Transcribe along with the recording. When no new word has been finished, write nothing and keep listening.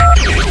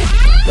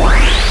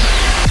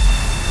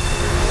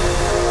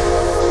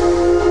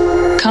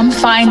come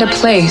find a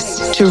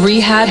place to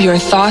rehab your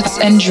thoughts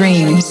and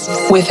dreams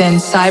within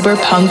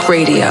Cyberpunk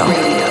Radio.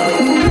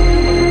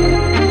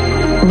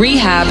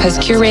 Rehab has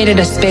curated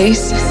a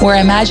space where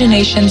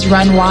imaginations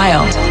run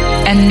wild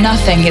and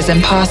nothing is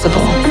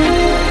impossible.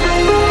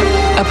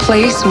 A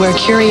place where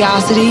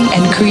curiosity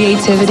and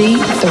creativity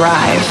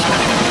thrive.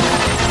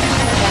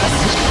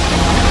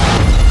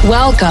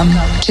 Welcome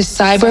to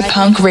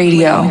Cyberpunk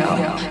Radio,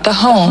 the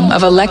home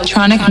of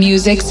electronic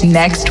music's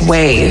next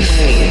wave.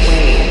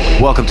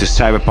 Welcome to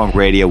Cyberpunk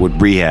Radio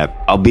with Rehab.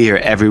 I'll be here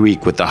every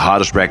week with the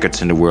hottest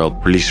records in the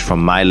world, released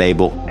from my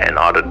label and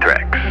other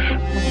tracks.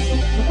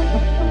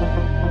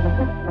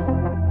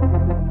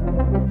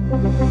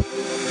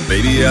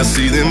 Baby, I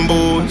see them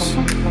boys,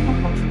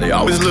 they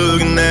always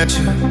looking at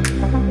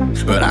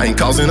you, but I ain't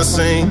causing a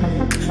scene,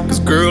 cause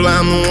girl,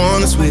 I'm the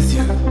one that's with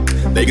you.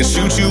 They can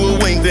shoot you a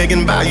wink, they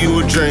can buy you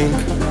a drink,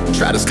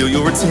 try to steal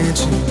your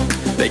attention.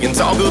 They can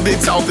talk a big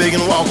talk, they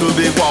can walk a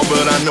big walk,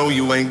 but I know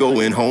you ain't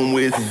going home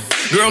with it.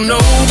 Girl,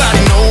 nobody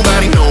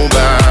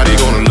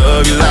gonna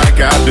love you like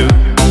I do.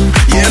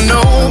 Yeah,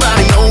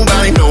 nobody gonna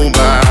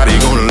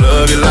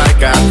love you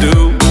like I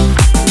do.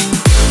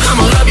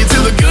 I'ma love you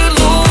till the good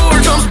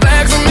Lord comes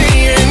back for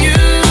me and you.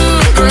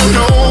 Girl,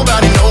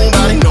 nobody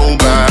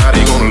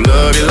gonna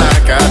love you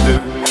like I do.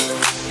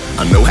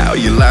 I know how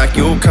you like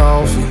your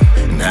coffee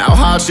and how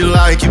hot you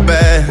like your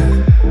bath.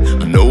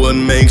 I know what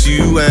makes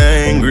you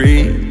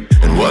angry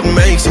and what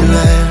makes you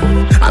laugh.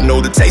 I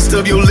know the taste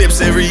of your lips,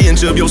 every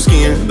inch of your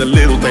skin, the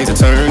little things that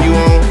turn you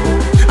on.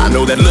 I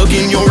know that look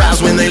in your eyes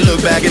when they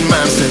look back at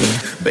mine,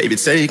 saying, baby,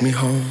 take me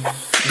home.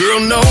 Girl,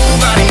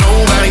 nobody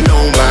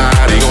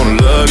gonna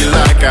love you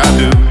like I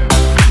do.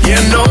 Yeah,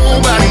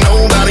 nobody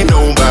gonna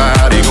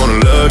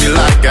love you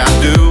like I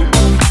do.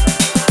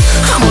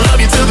 I'ma love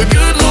you till the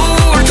good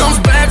Lord comes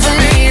back for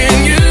me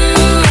and you.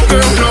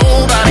 Girl,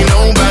 nobody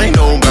gonna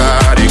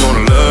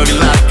love you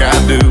like I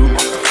do.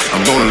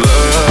 I'm gonna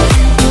love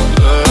you.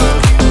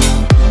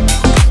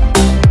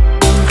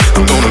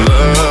 I'm gonna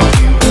love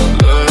you.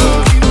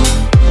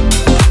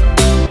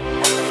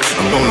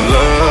 I'm gonna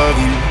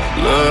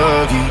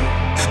love you.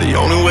 The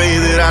only way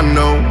that I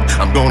know,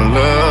 I'm gonna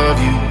love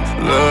you,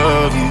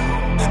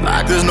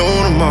 like there's no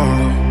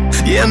tomorrow.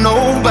 Yeah,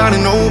 nobody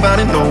gonna love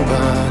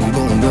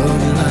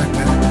you like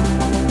that.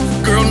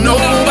 Girl,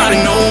 nobody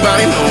gonna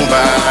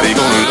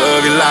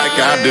love you like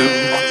I do.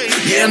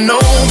 Yeah,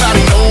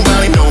 nobody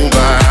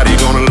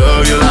gonna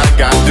love you like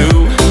I do.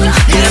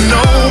 Yeah,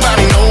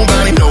 nobody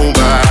gonna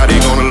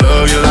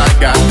love you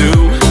like I do.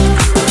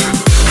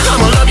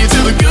 I'ma love you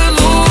till the good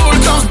Lord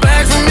comes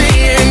back for me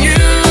and you.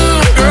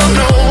 Girl,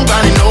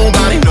 nobody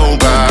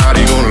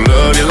gonna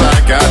love you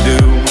like I do.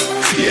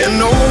 Yeah,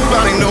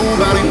 nobody gonna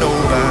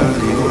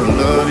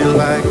love you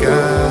like I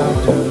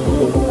do.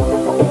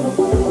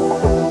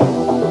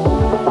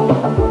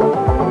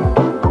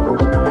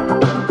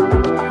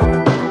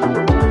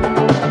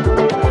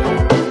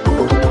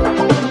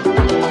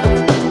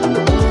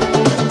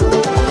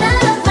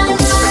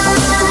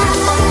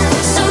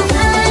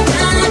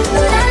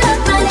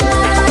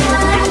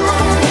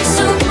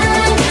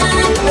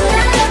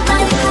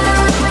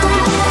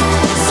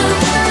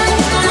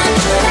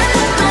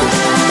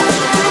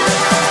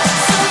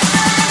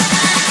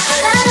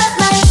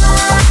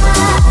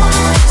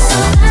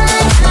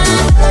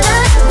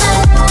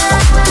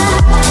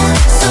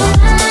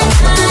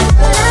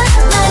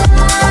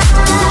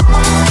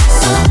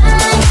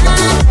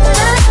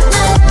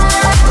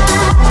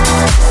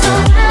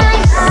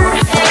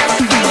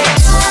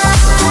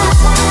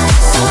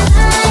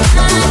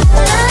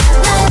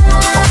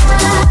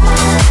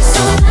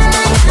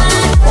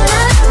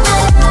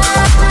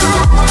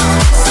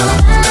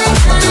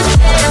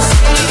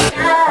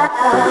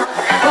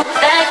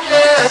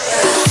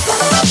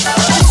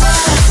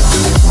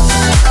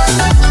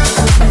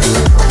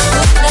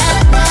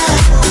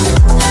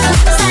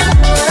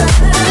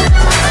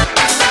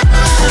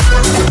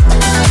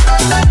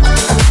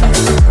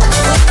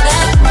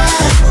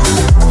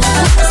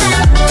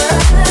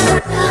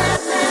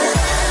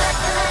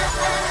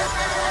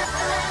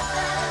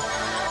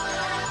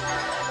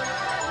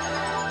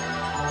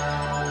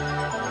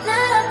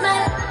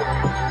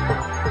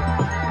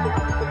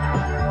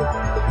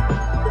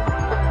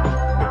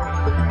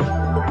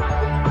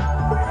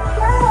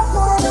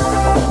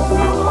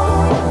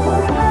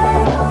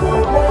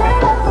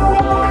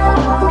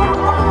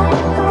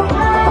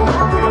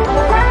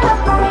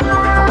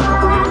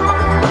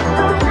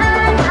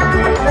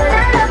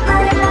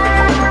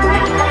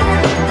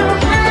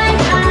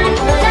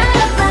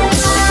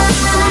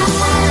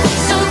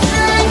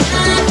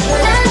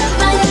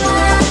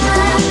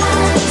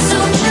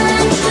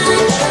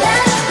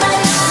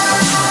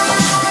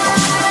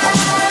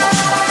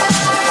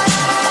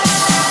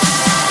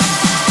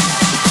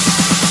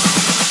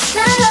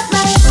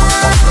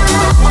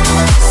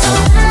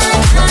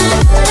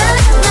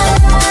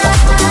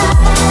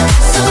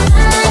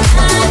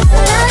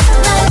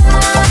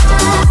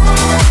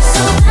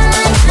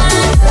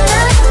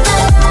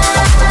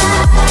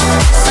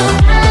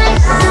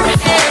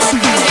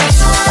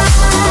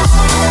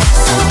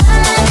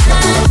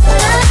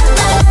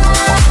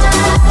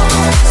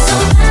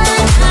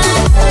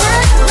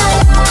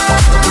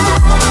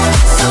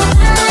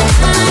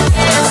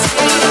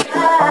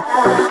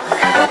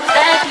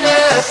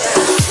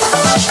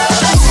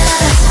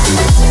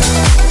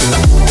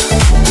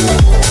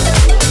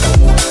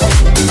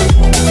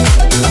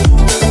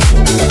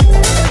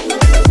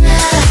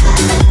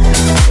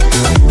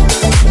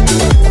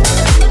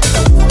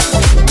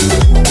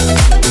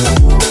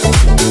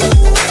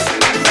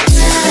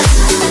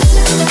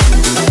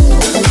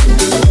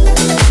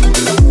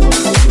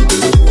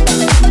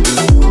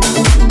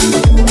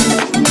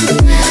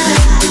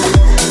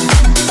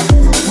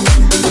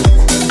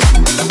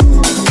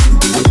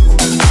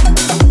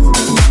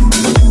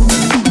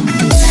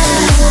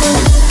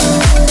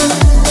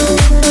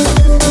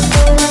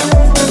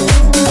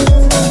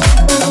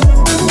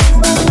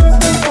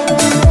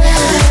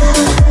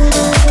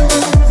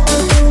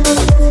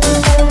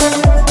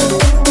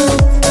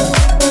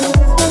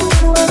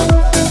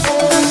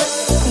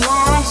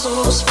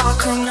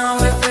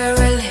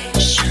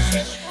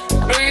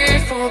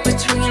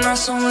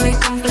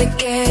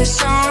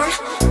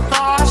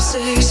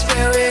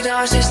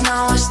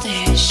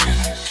 conversation.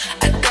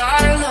 I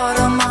got a lot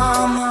on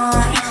my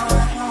mind.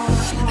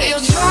 You're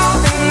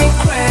driving me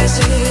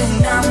crazy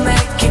and I'm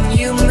making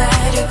you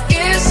mad. You're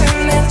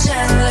kissing me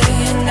gently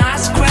and I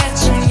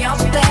scratching your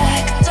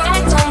back.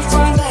 Don't,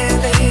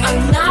 baby,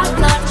 I'm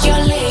not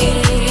your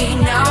lady.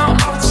 Now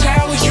I'll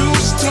tell you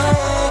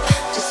stop.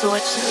 Just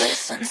watch and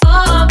listen.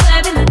 Oh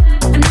baby,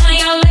 I'm not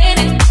your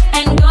lady.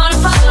 Ain't gonna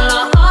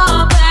follow.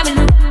 Oh baby,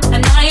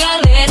 I'm not your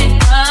lady.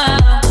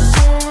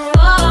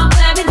 Oh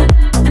baby,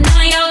 I'm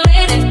not your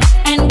lady.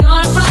 Ain't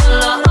gonna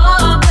follow.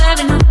 Oh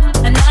baby,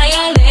 I'm not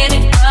your lady.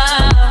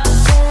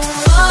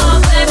 Oh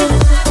baby,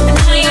 I'm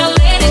not your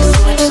lady. So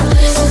watch and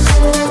listen.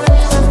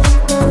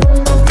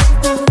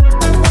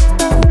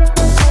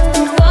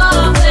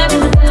 Oh baby,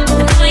 I'm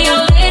not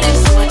your lady.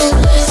 So watch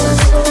and listen.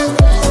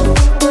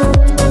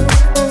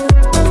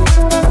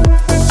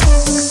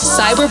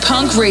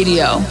 Cyberpunk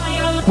Radio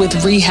with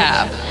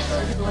Rehab.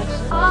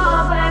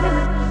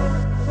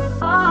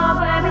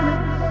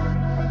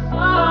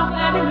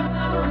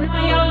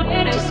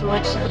 Just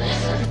watch and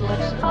listen.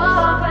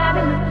 Oh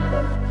baby,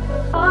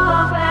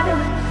 oh baby,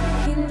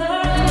 in the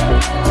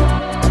rain.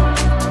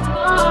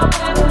 Oh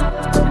baby,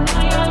 I'm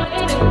not your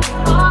lady.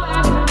 Oh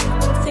baby,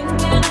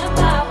 thinking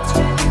about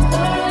you in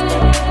the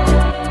rain.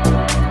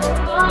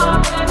 Oh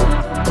baby,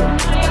 I'm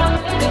not your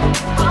lady.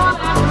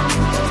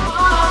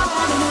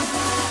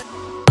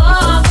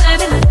 Oh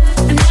baby,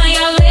 I'm not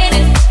your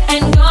lady.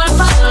 Ain't gonna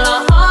follow.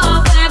 Oh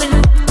baby,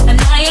 I'm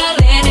not your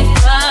lady.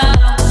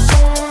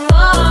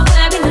 Oh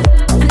baby,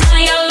 I'm not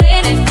your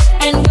lady.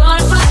 Ain't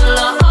gonna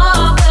follow.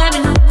 Oh baby,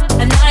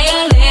 I'm not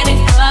your lady.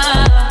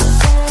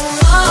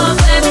 Oh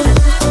baby,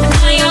 I'm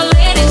not your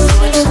lady. So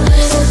watch and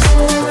listen.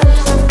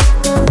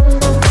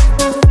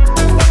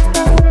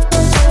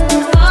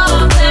 Oh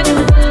baby,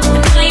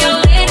 I'm not your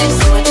lady.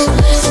 So watch and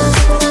listen.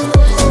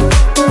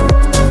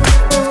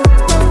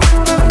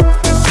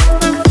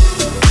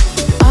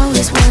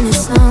 Always wanted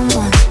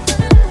someone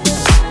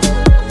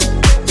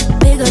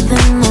bigger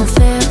than my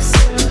fears.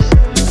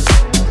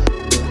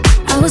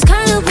 I was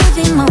kind of with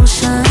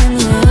emotion,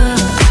 yeah.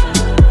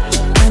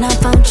 When I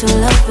found your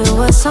love, it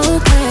was so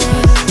clear.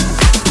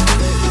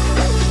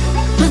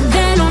 But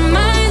then our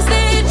minds,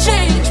 they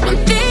changed. One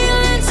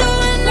feeling to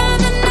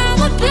another, now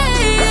we're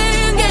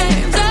playing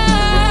games. Oh,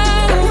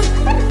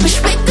 wish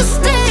we could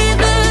stay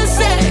the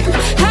same.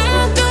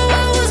 How come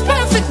what was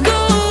perfect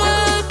go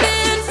up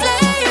in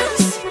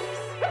flames?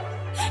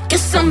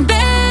 Guess I'm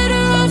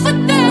better off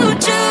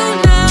without you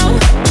now.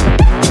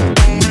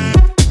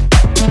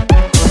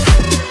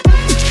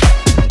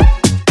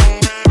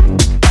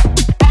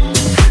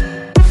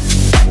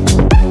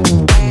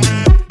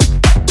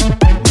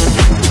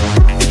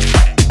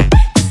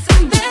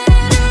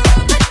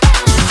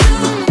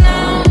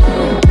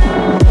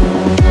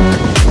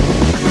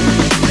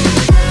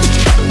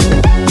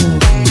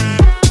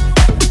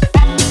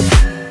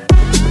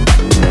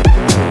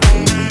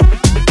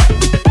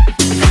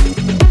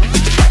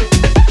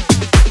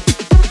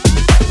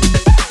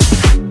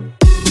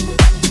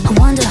 I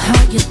wonder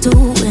how you're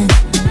doing,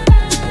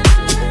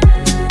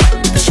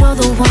 but you're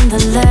the one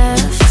that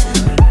left.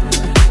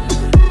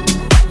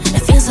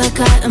 It feels like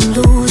I am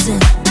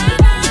losing.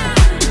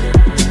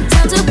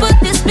 Time to put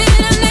this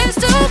bitterness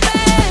to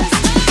rest.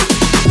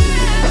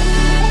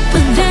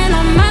 But then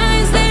our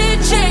minds, they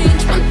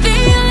change. One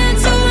feeling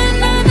to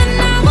another,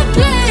 now we're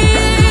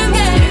playing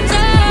games.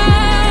 Oh,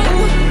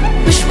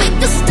 wish we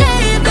could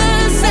stay the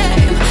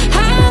same.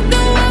 How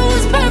come what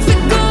was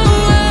perfect go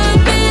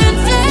up in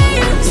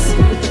flames?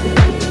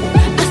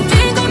 I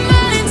think our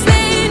minds,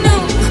 they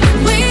know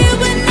we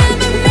would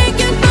never make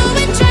it, but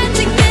we tried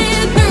to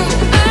get through.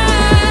 Oh,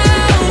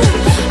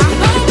 I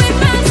hope we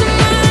found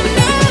someone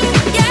new,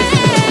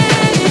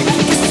 yeah.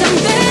 'Cause I'm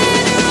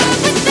better off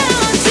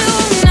without you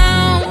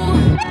now.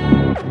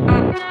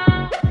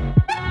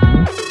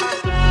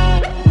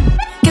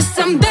 'Cause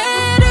I'm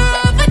better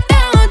off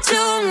without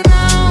you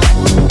now.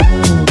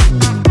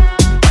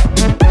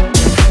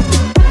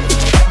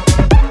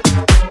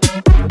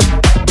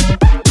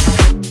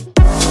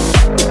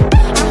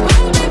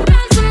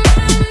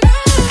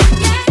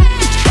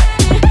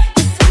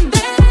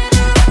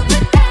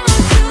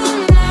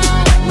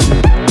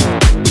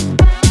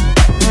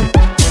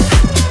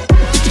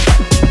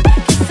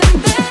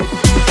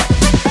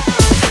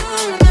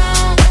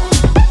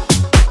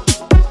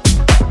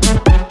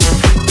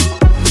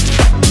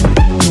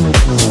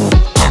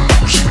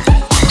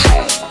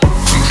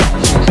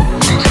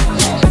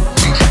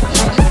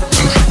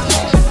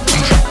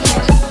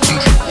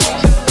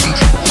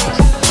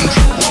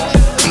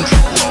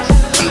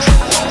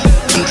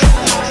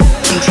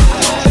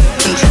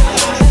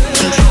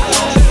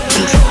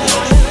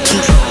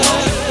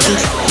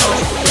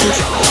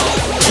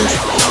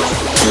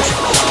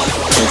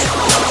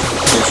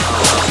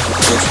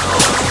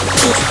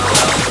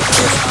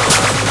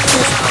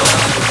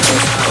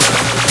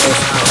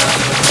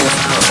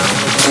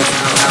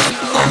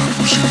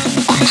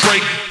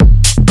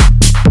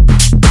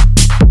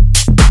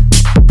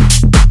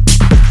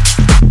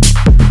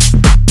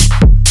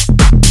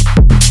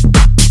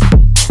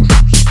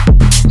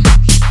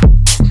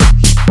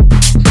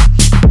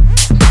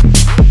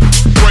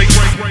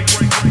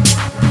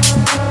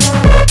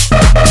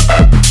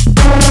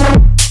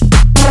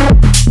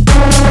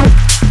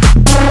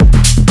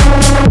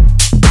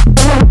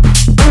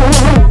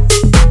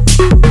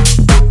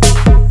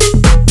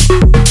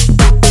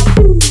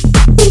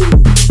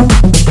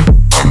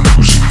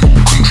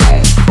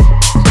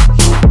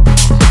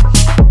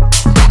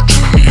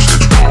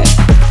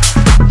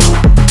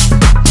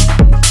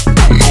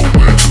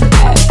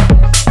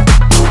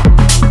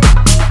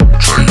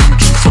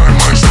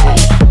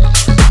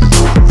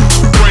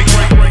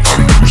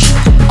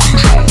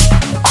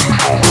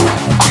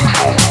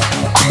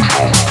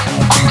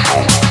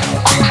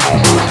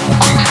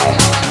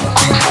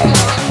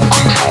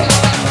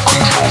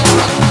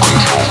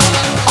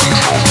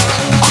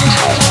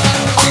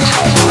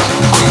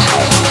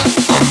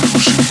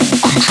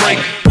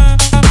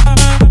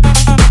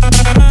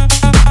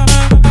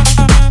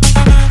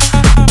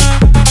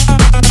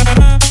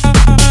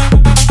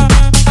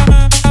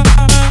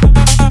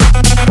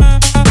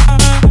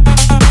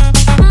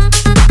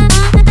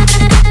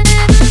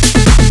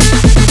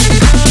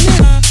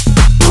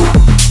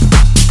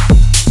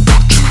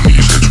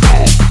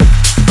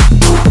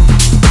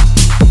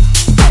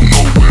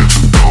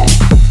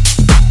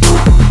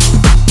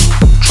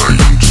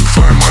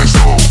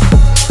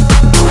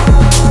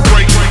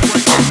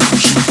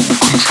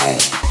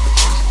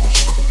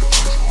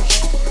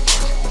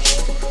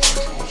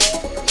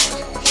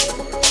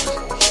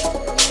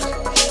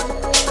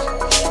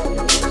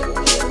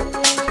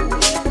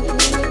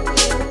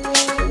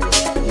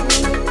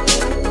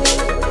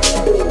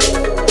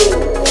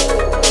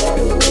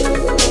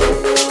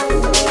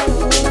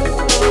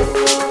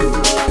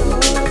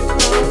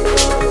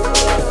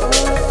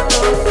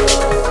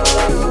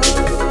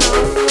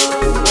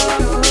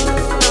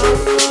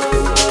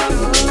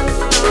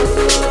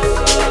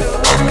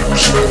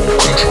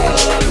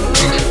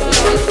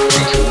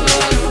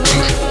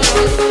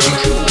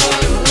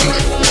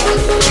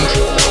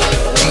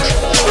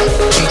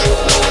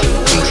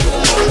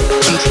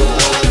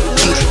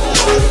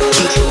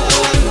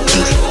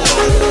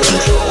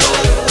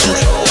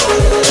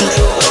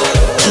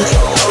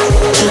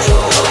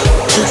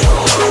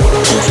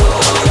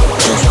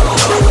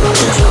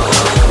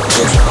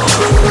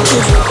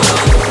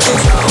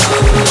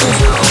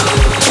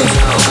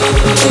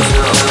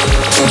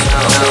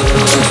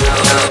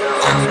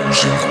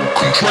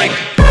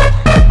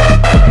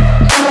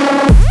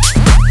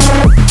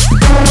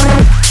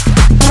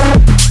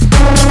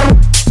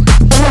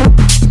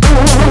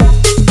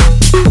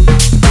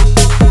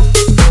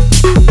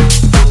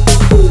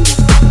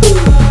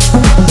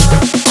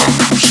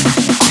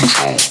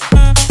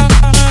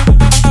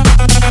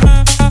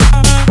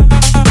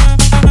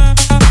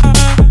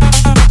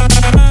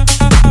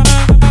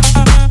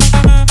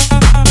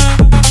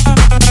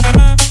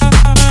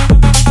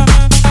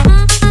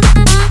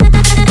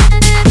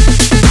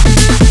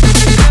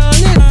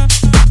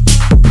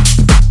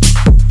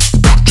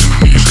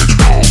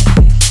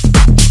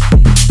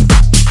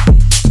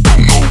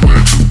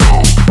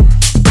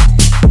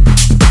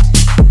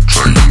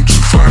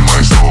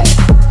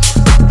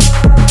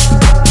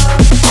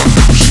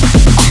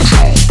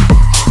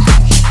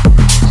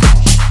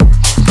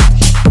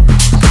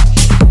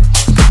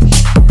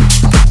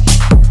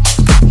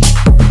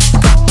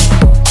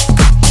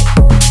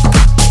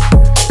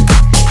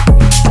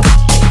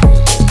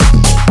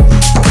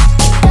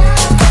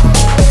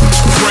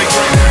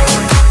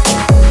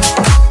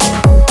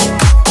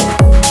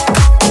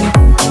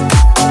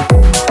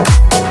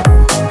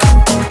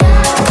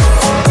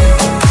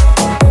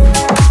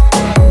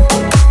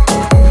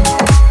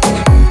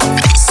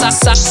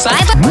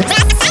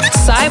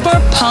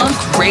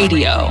 Cyberpunk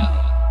Radio.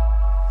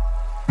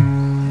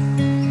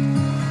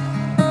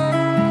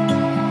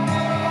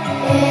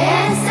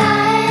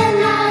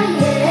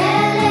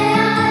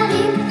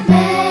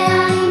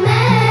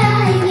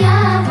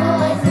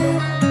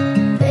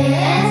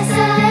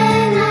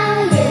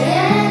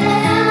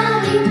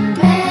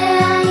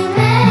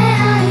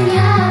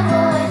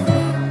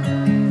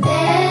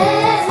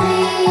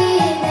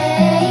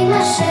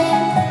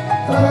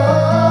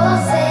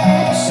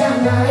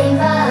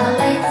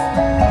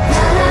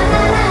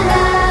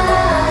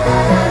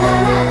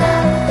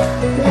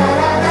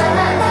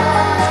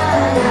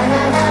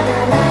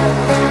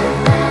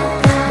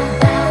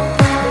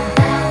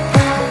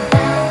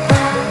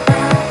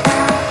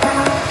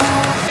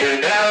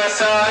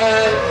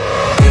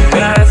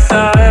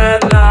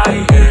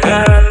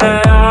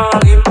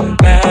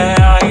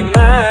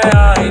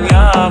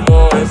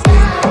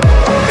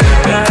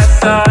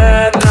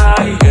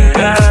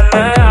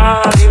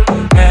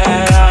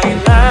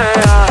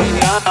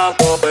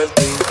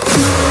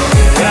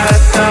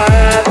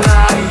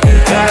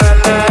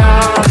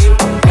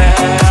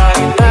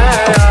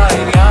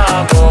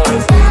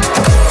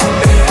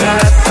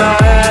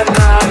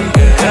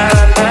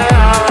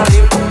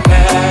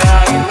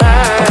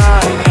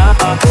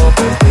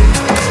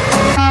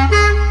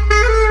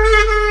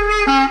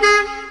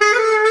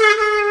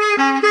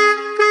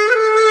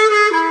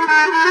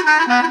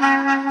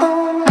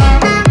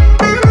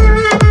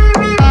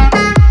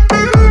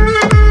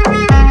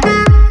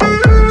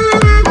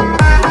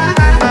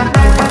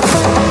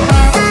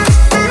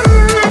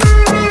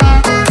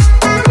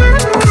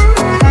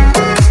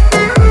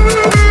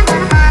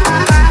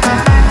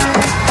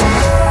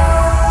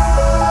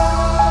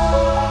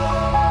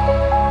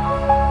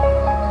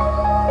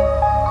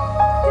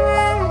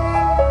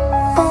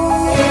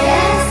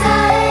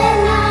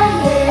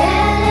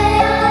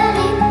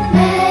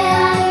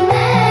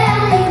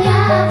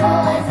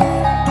 Voice.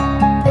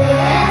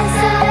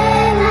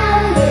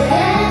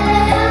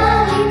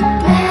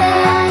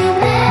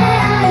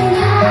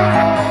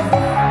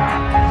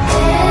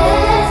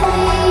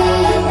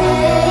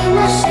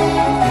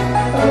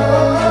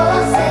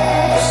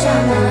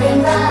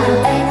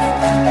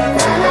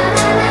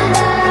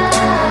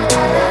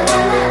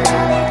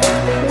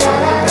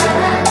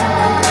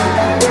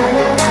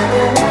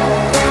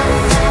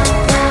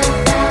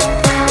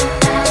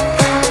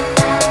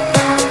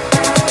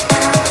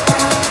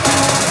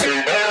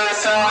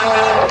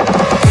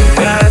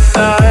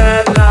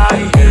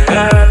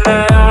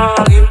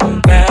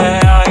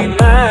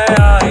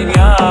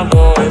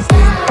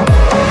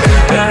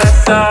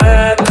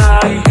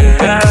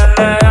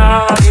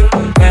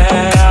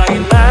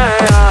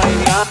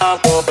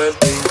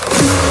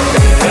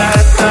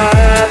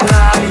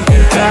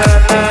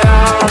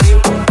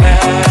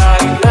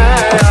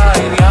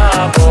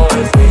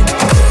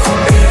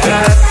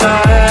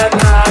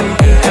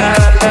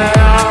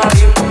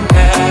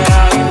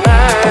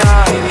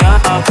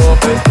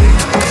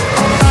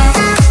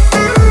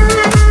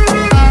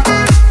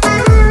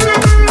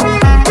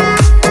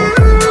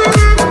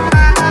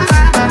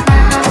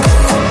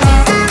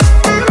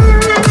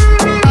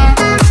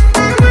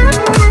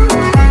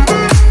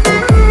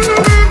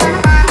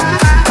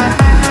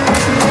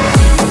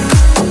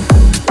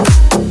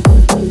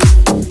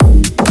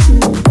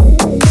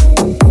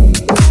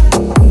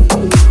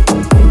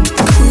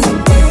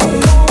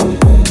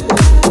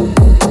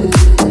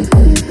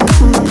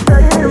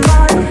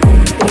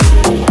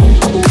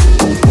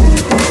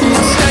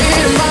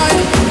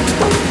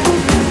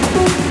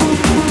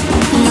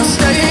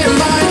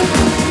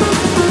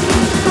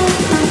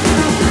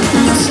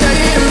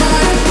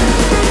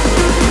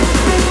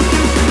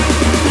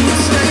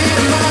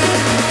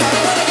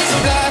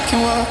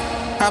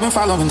 I've been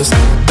following the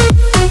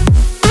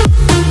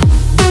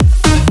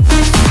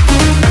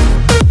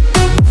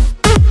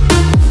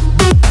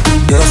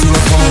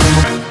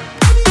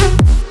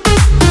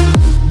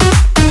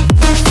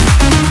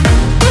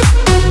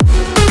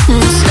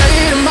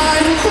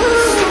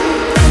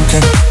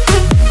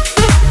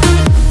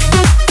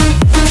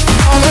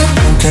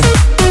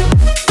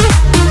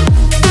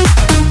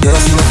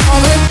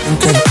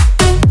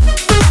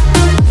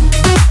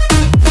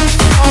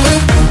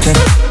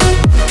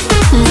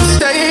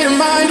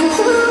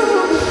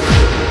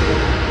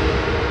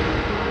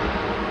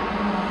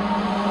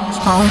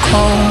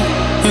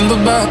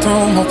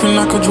hoping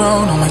I could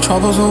drown all my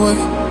troubles away.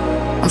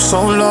 I'm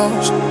so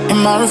lost in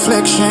my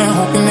reflection,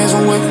 hoping there's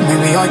a way.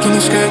 Maybe I can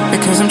escape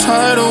because I'm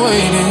tired of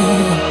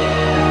waiting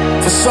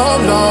for so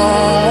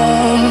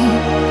long.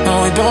 No,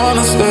 I don't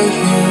wanna stay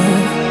here.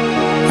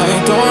 I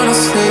don't wanna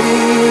stay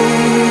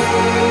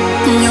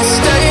in your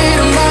state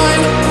of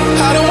mind.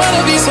 I don't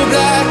wanna be so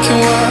black and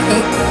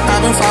white.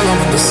 I've been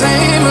following the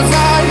same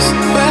advice,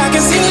 but I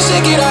can seem to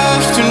shake it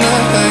off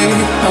tonight.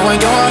 No, I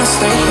don't wanna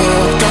stay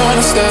here. Don't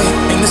wanna stay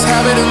in this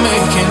habit of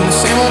making the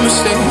same old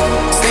mistake.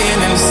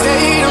 Staying in the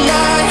state of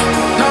mind.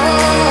 No,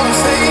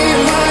 state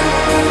of mind.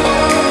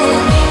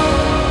 Oh.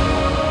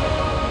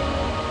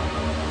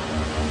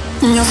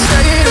 In your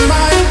state of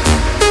mind.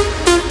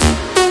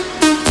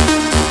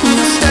 In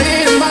your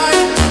state of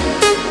mind.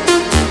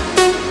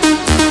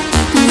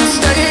 In your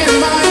state of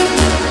mind.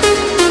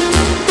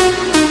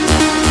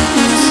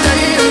 In your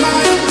state of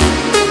mind.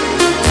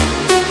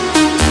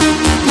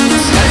 In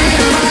your state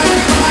of mind.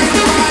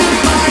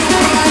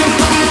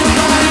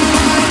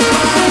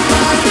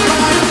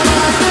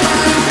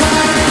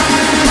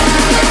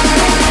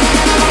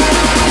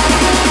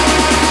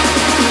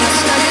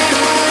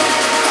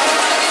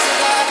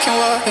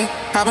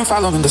 I've been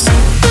following the sun.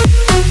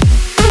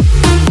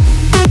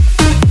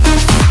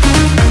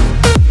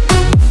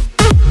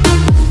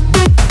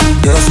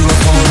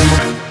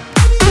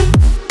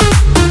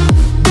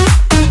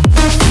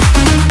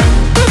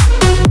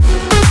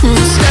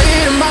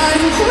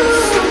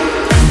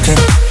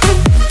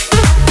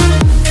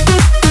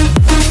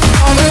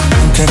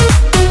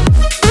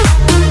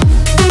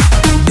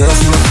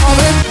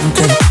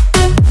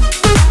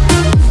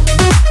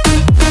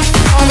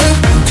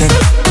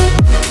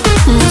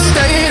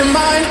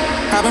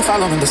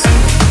 Following the sun.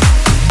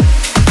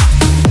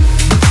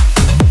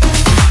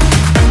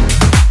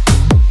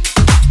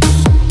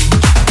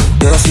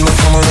 Yeah, I see my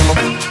camera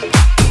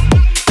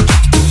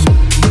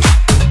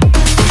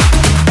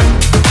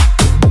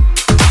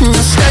in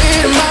my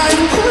state of mind.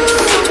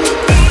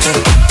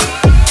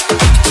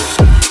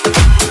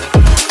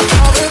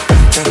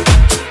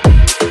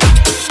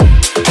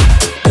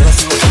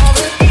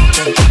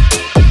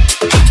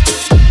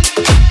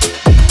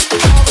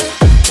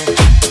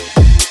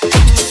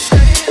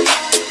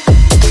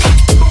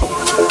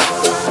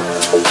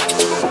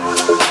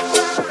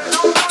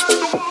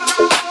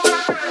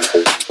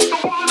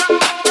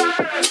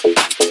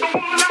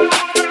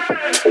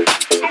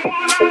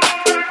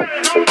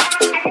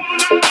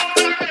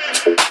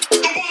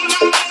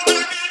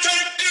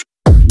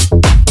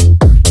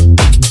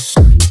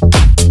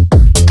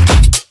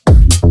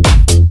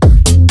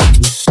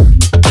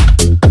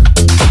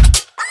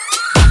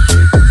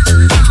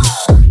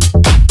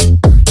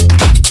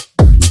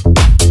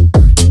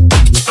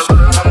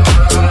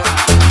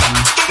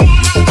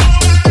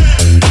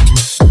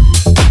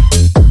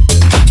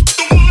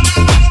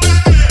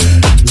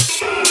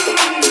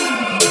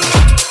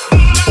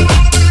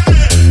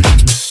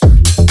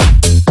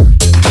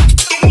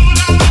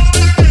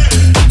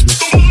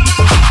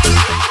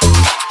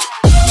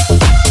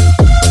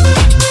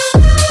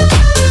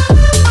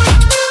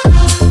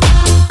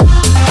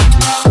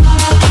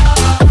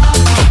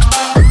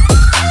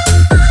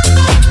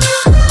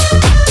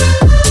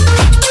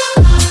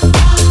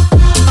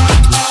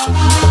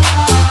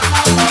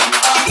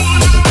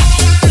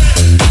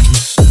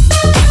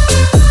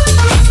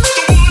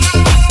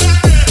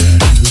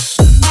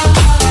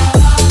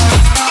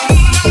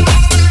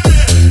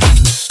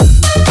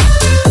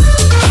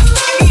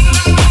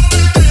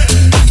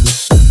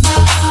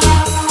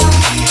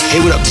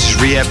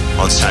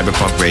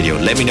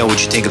 Let me know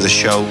what you think of the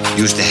show.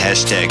 Use the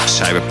hashtag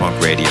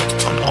Cyberpunk Radio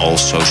on all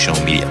social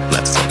media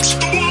platforms.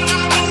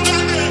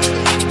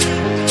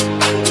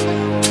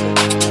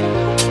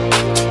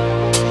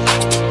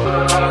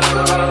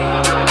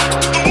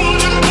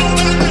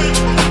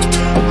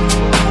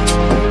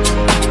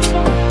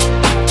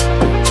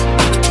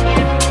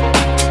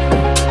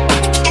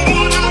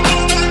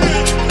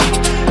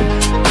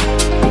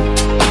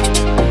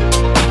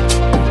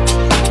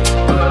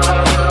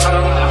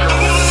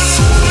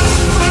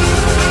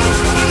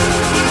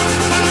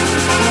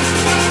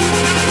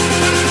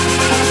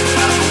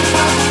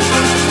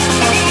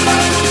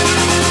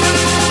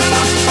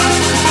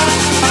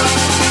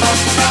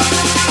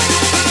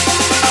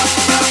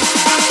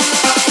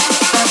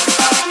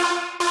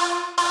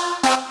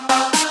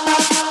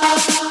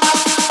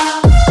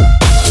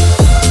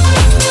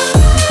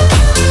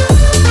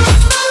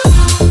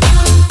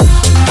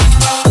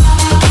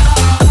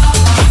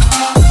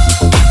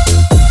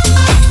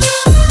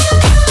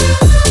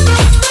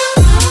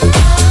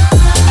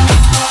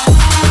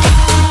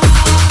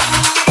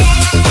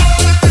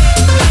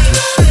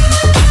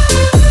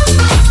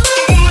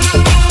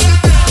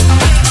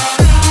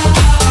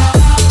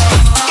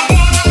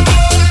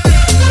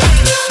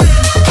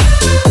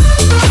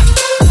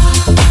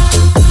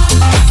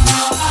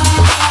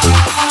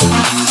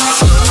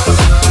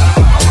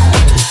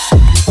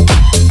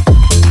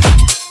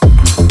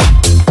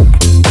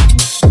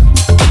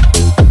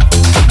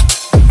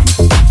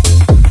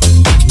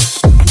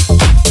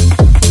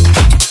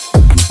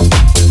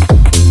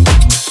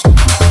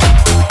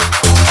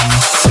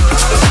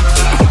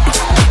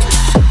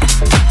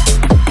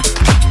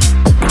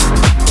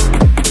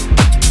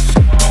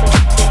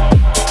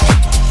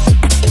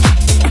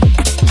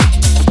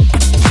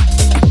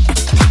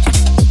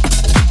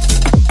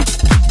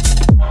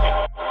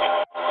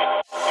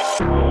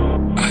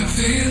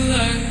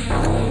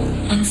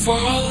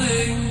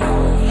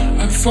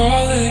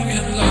 falling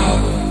in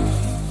love.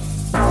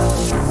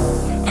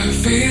 I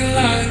feel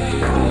like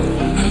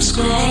I'm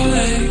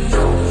scrolling.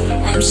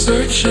 I'm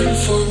searching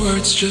for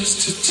words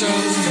just to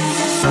tell you.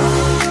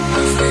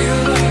 I feel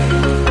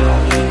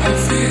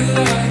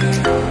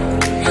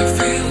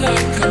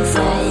like I'm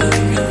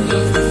falling in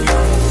love with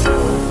you.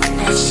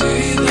 I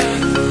see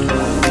that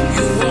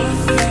you want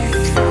me,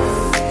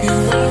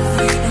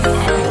 no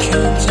I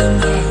can't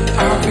deny. I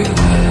feel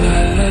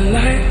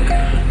like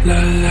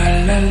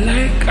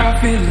I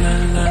feel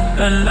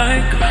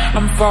like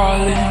I'm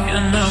falling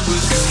in love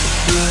with you.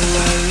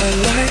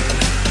 Like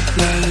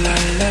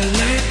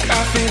I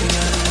feel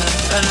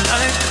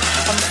like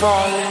I'm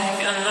falling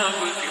in love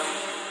with you.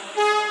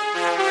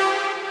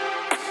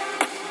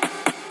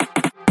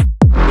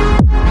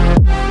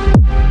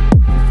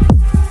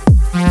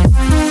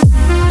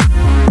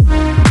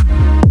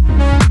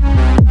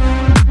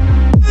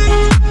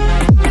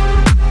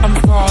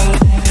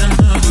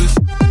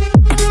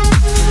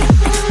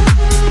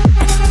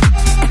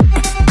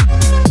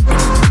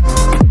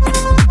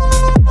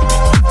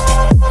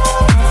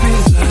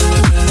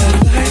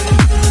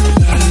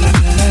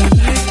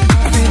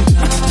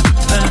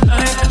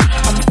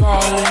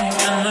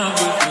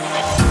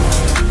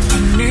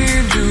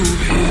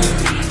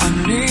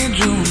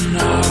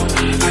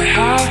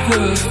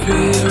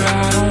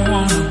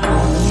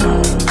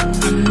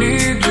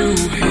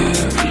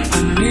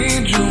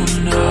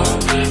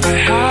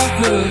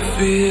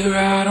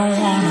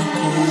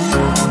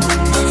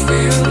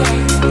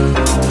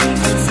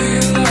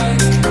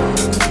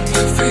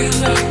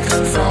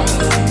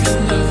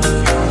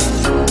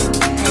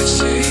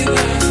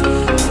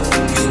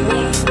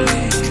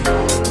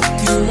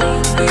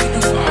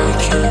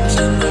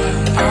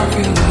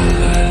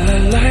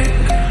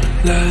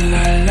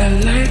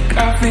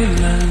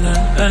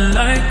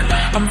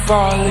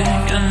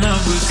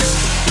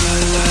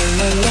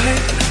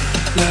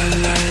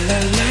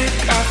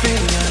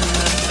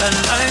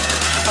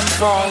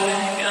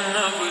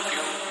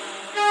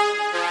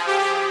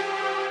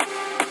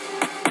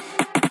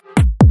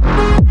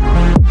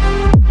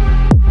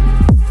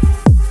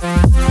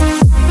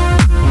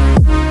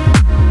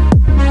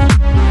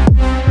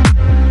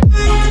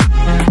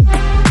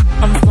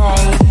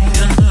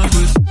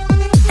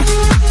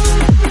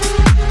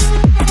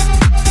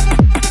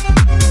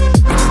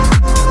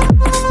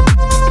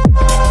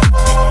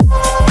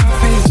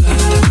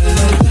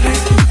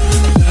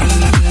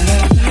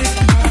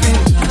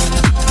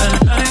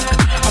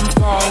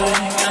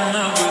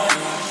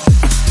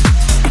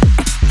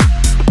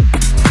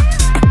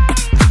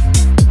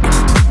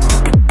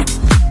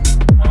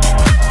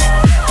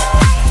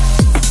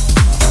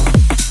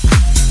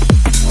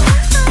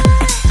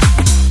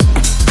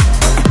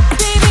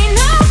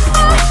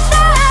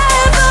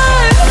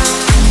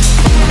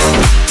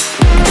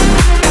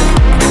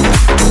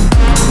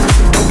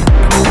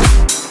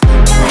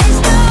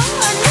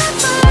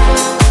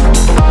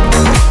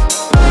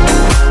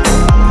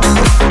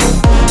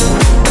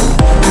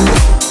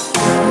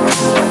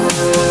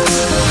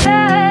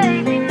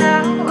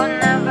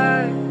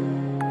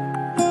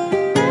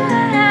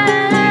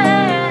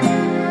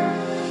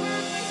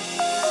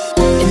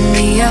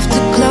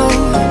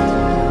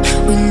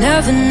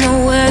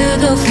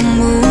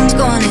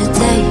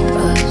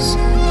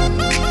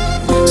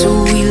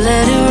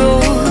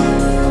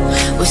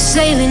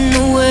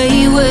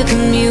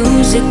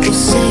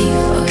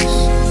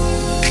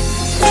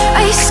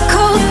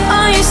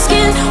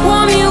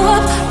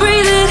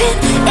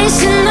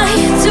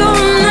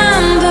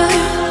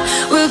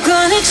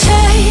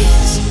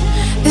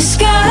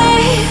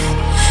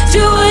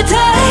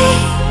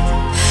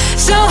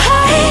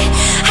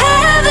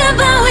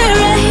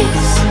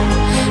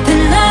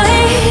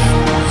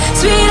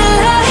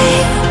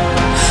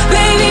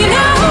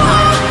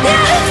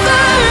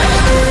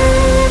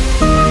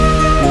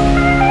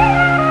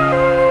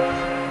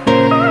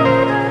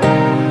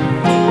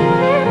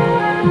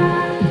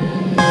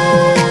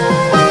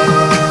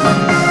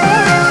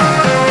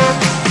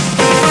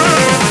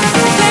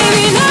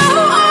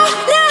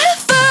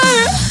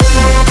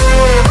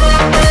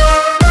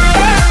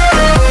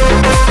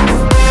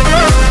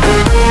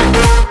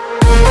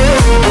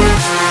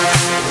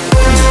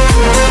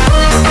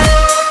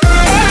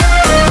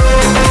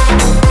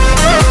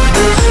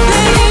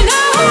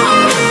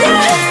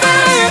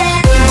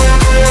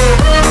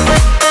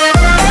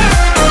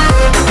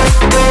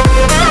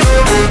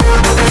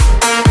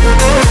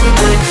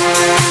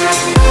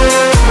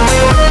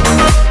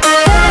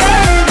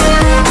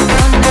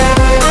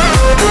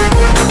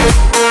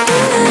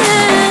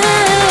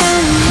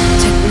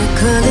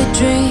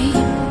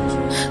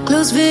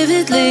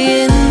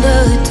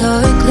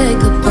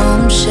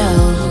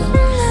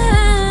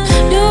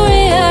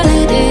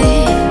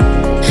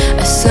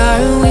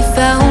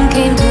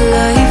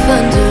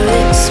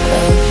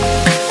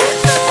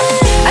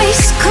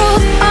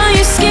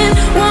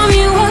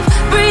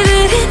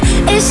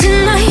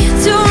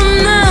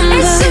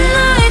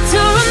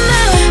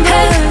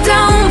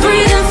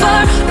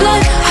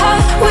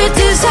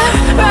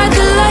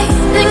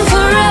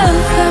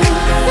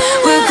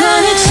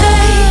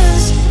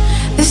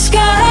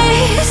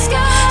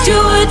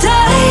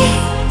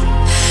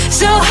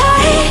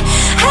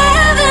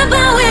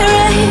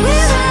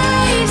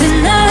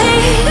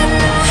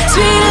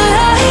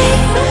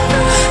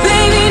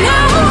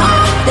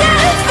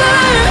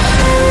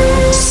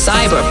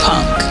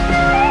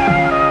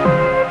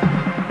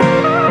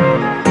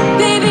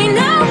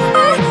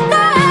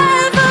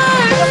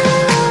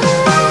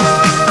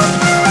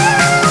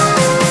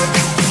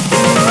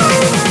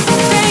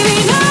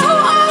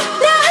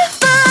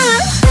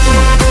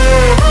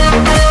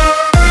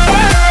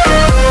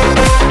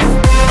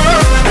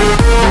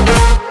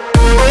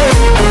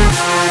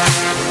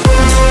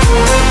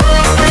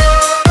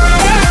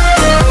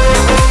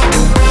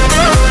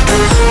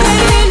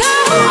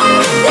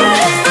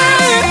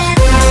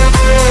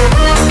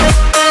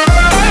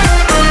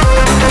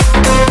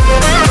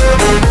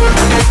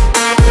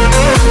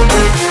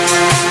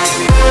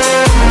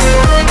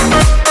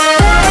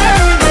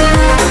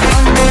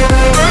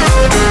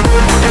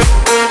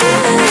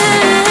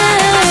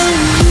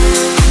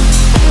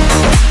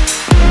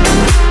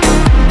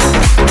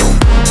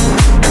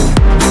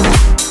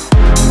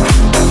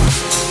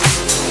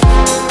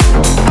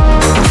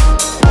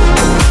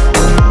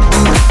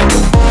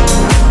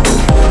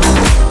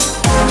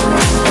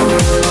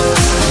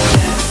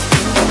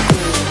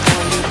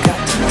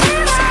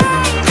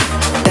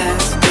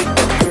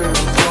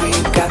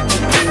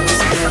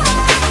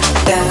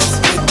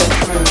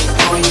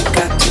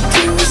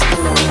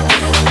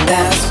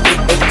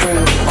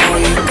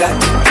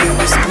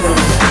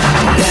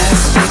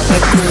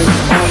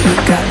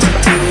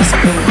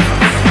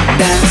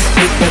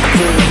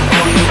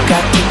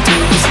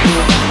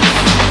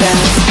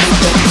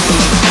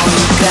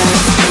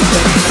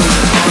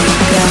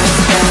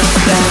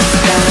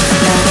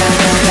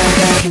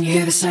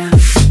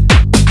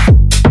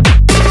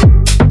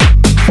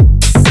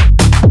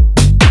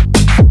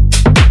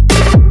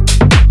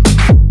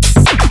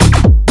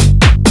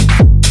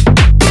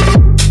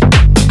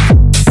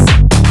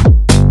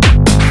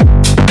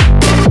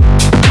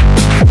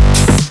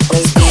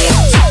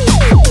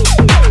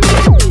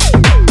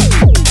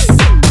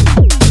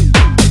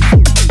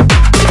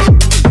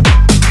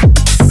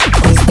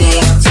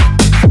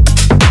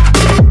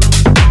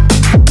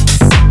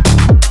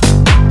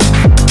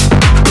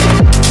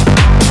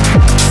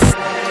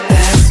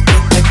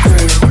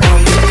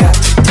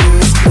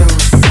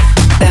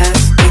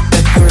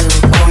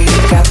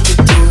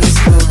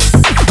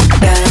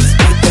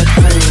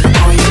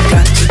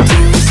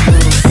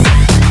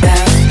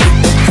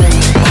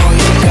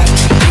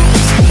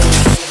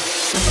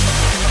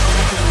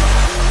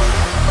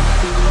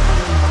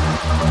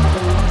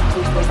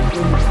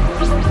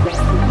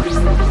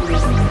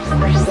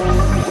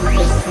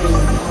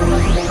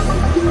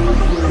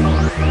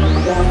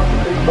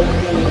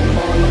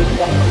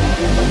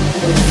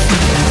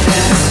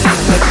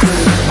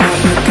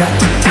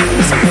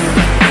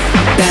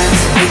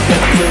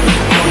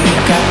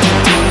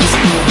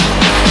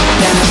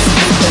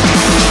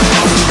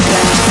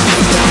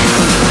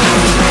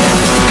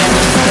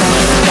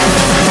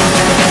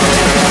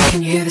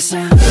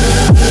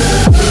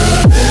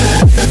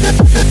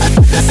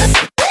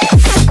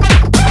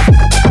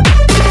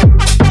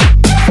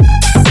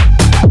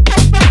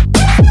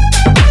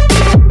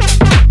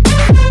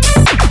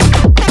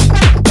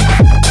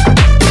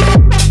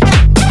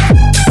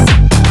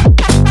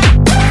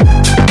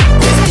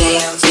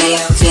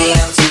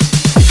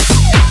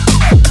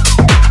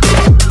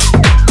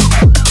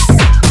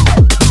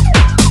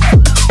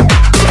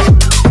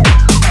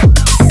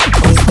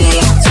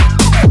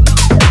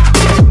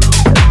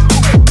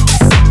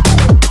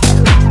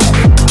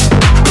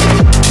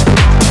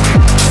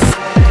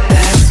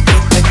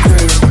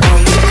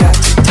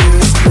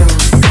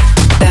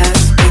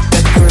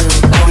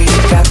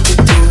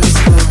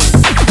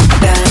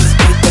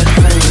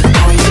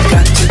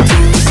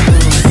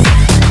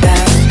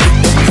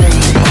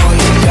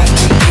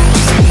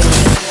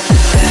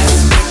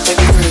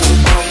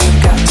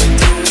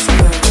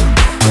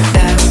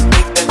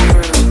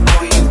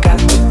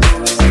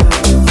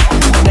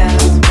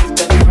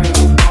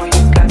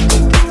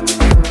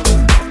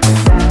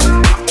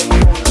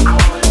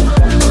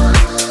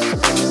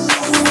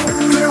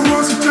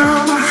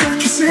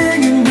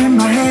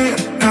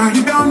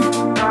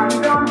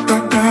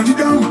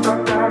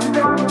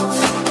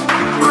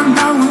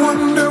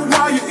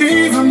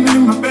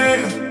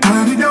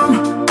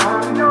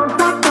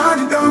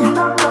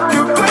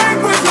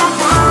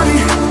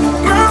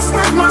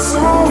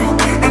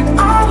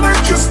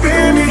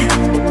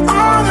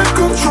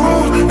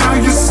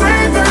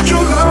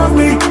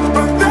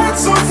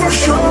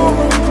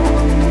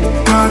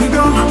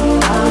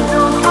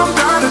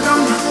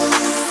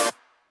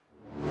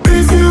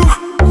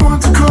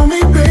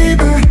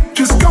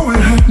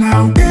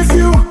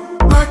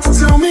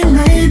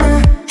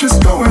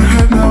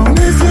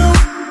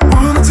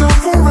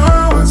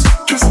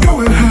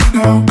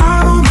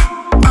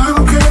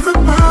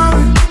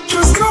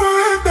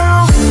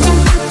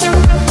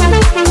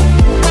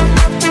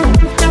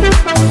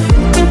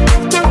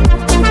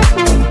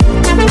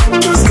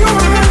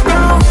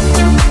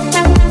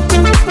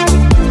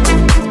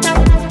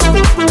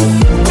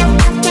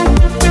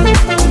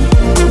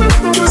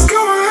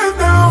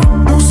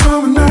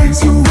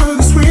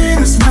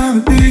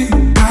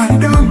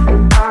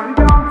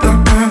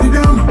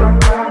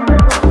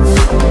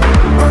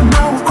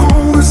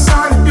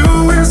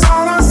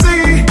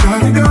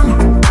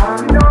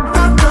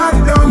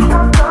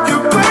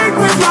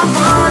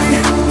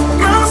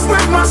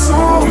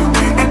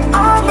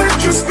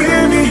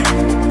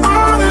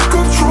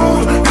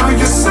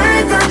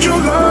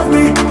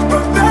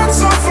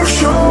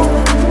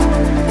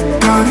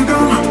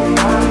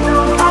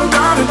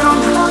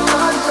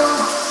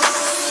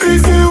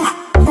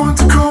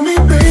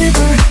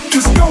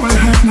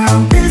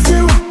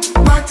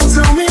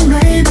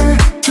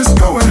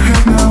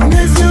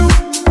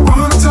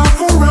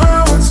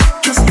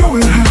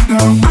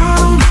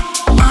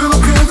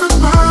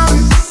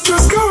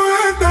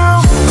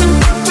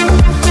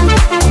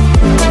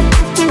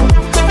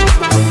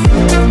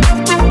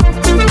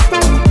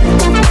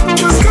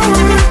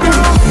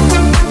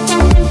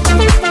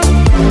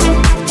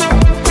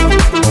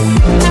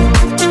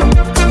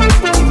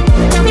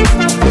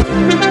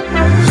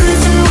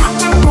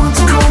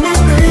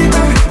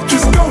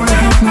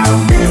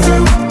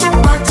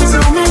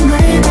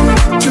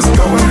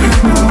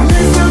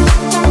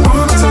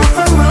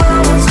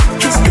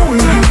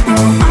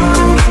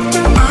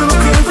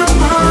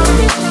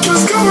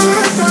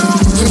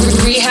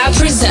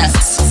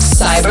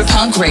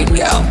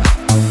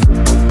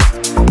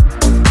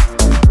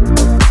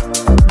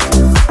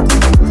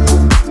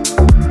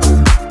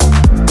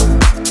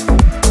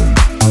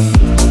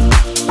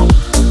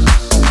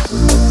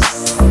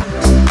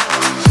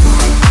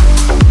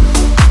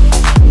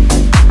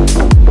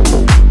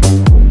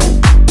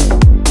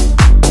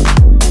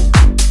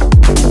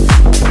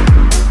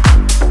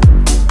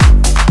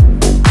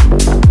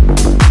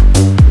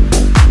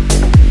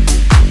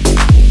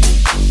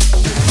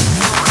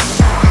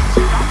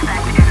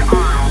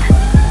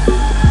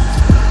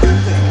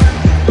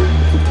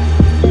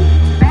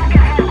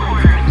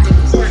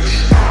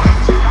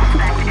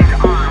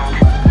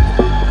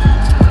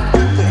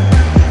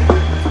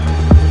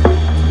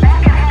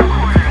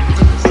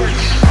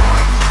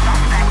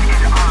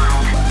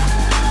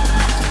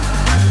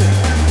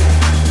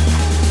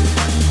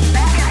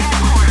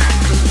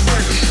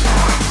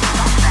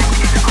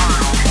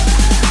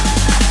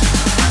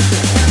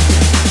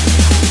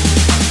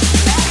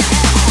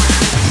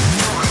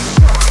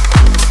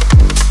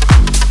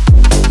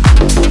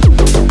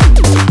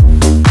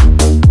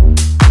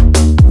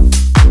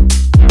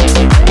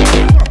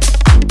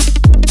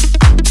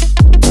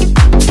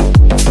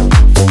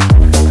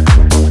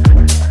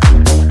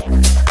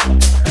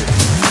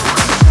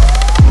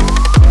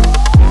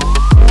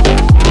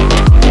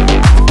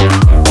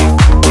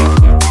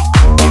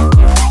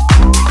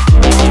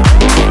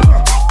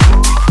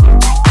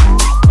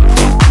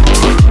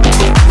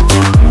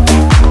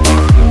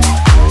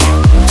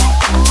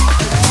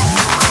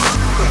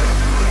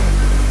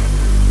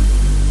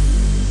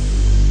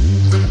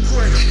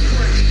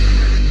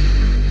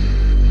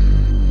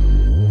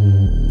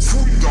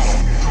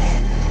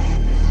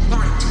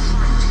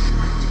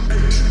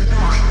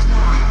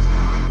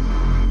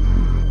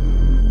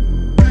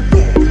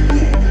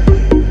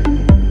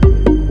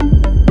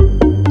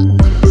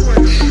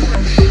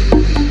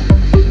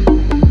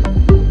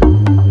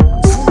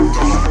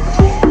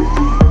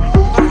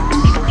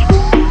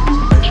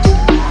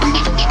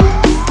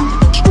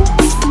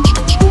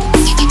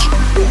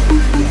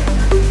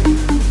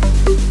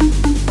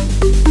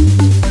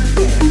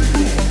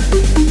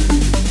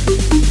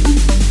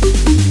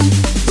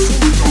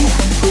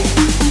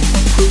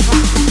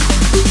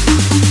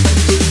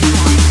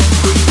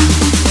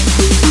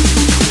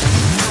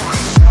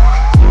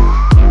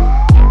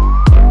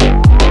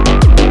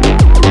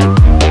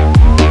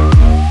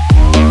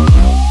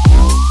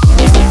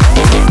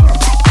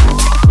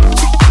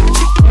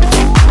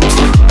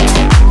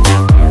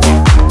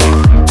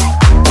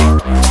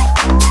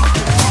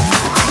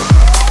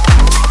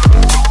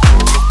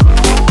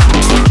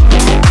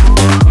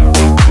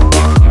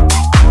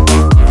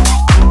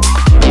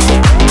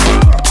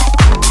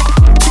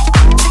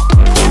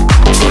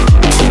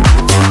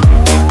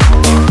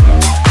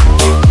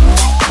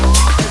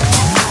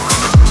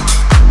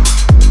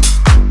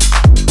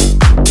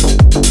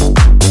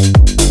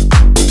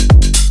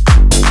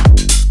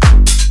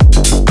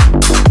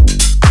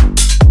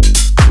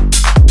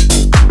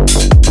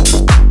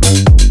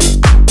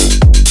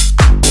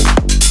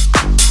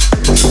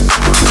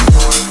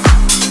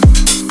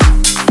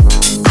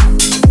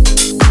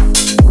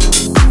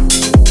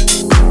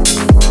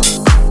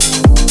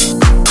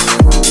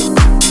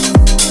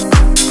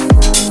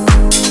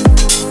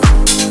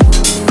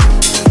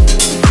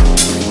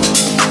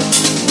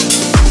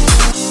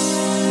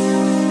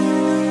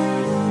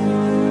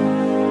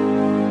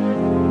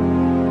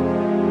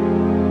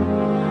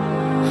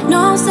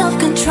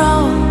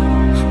 control.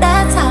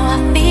 That's how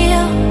I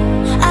feel.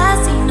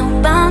 I see no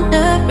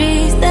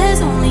boundaries.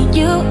 There's only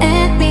you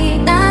and me,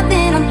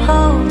 nothing on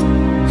hold.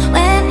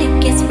 When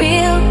it gets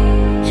real,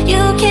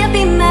 you can't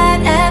be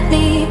mad at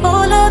me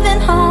for loving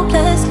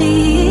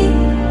hopelessly.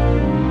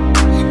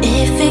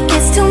 If it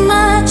gets too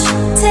much,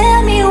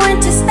 tell me when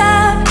to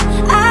stop.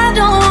 I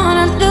don't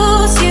wanna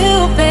lose you,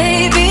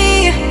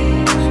 baby.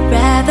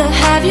 Rather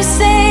have you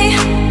say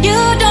you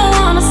don't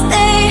wanna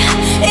stay.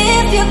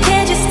 If you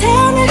can't, just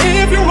tell me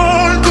if you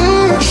want to.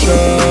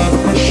 Pressure,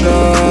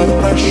 pressure,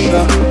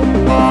 pressure.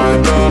 Why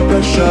the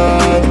pressure,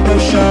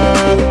 pressure,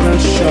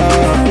 pressure.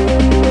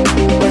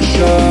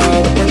 Pressure,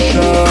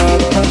 pressure,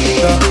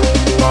 pressure.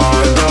 Why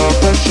the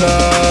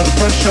pressure,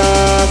 pressure,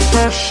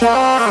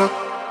 pressure.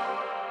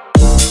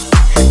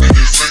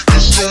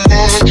 Too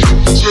much,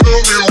 tell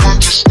me when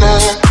to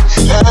stop.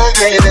 I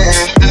don't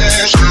wanna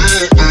lose you,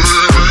 baby.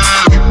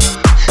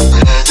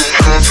 Rather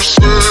have you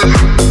say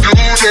you don't wanna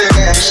stay.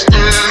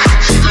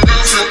 If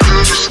you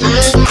can just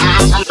stay.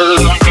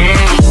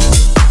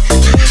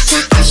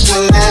 If it's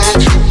too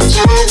much,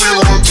 tell me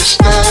when to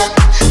stop.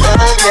 I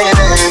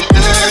don't wanna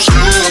lose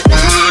you,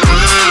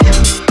 baby.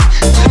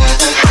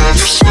 Rather have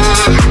you say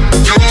you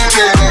don't wanna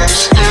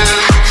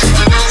stay.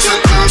 If you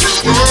can just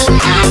stay.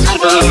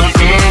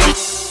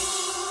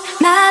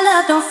 My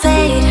love don't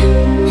fade,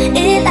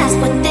 it lasts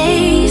for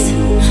days.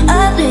 A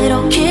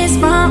little kiss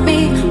from me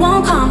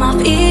won't come off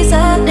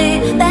easily.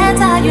 That's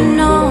how you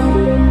know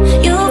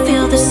you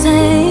feel the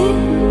same.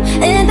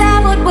 And I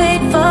would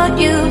wait for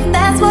you,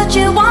 that's what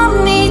you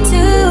want me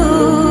to.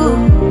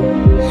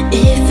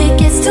 If it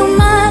gets too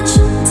much,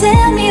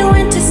 tell me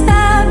when to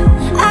stop.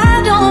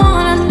 I don't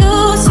wanna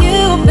lose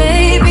you,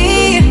 baby.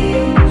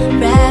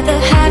 Rather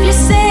have you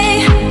say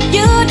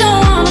you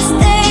don't wanna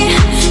stay.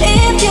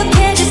 If you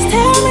can't, just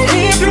tell me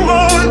if you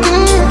want to.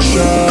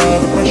 Pressure,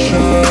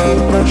 pressure,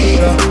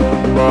 pressure.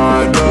 Why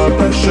the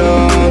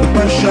pressure,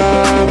 pressure,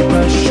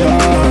 pressure.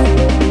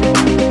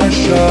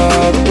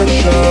 Pressure,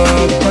 pressure,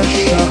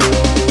 pressure.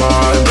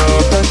 Why the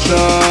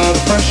pressure,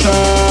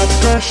 pressure,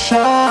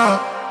 pressure.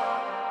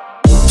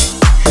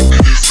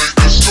 If it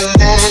gets too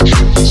much,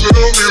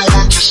 tell me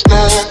when to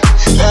stop.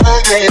 I don't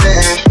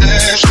wanna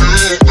lose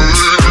you,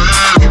 baby.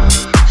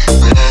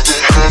 Rather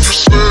have you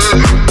say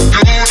you don't wanna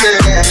stay. If you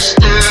can just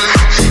stay.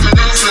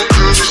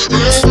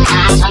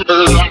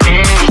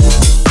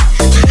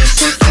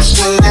 If it gets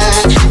too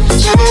much,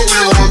 tell me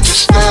when to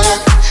stop.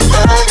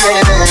 I don't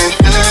wanna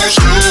lose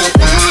you,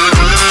 baby.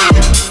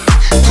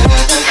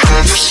 Rather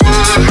have you say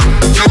you don't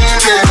wanna stay. If you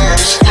can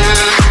just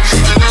stay.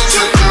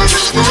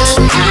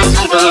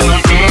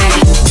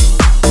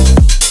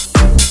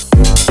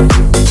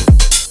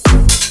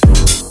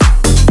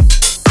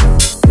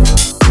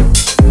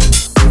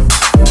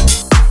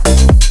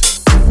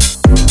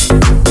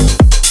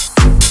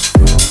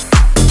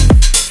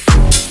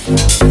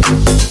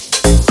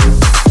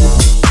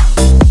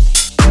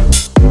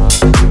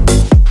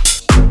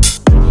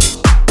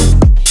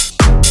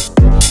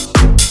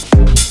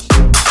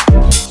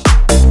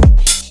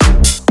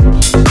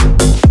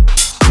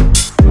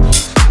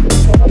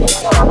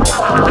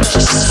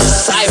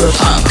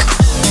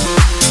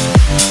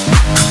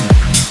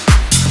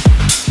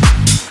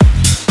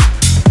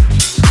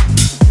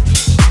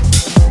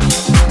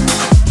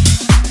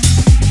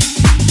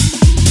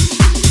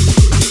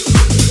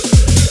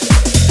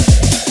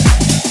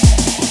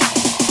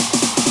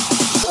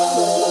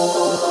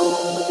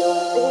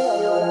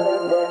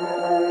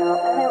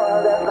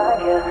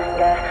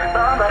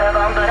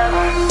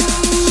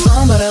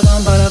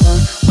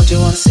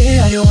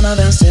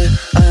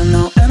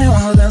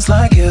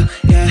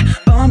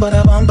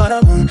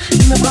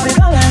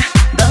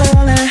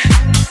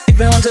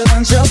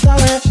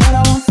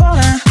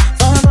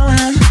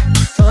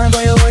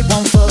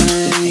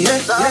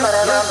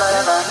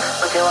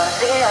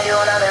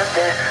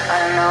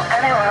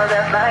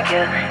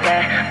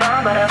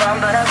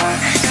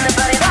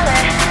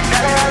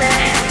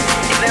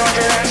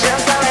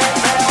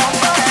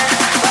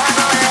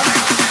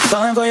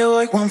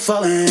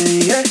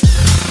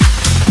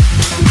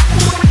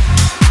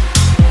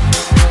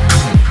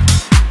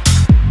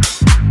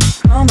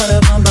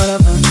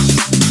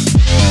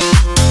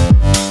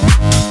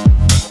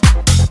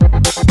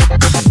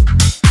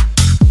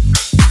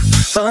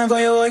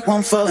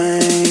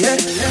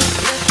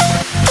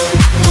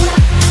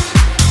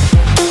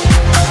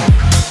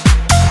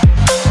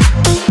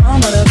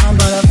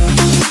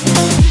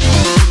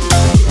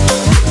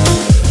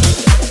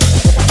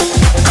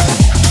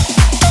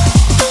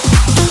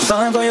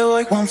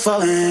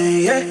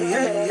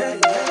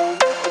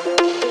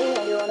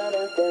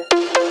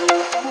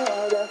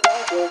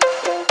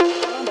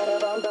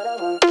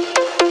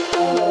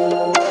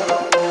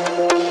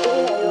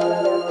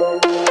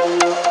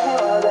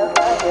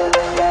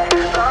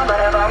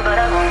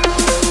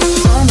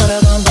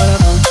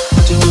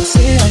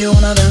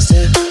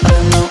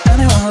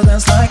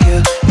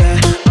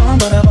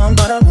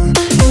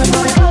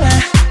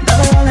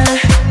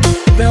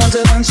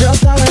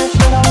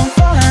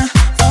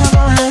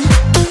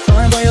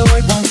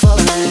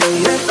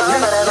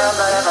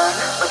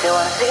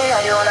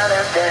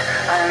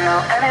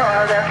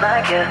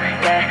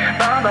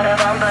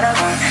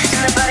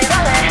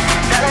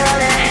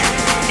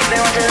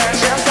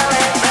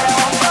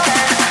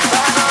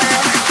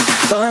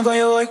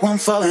 awake when I'm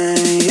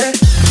falling, yeah.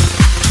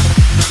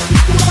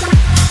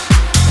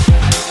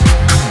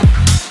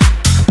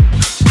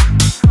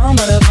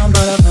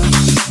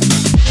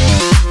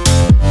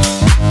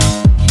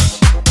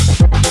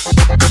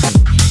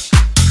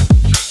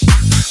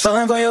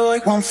 Falling for you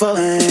like one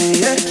falling,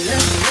 yeah.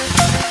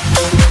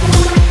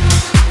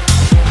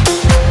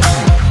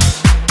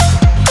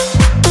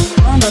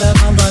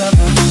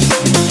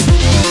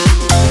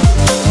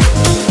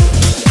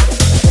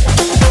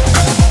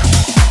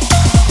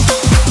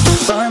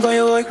 Falling for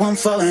you like one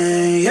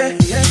falling, yeah.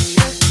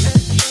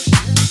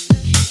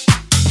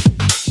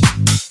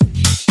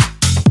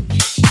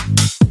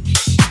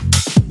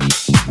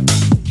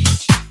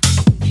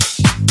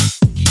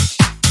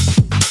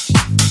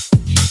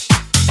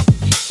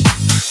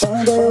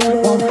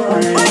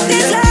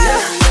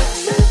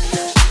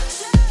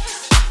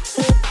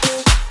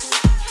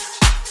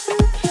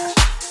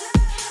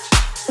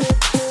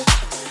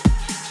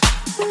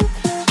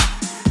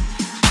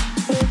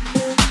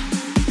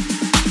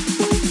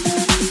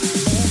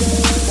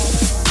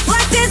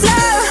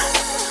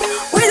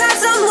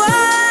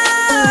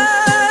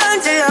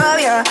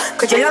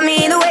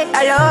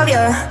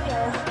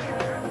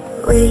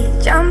 We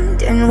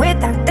jumped in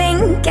without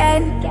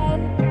thinking,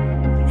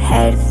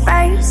 head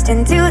first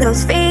into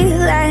those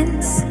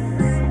feelings.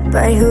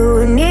 But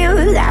who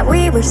knew that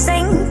we were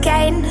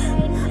sinking?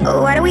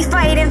 What are we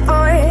fighting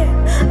for?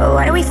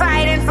 What are we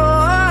fighting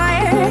for?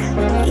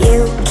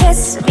 You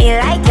kiss me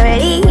like you're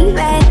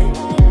leaving,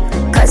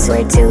 'cause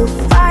we're too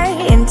far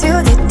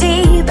into the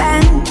deep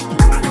end.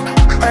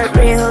 But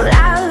real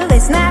love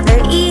is never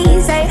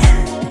easy.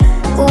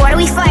 What are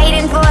we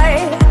fighting for?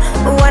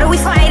 What are we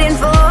fighting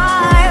for?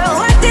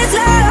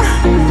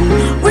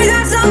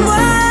 Without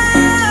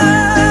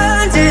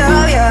someone to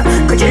love you,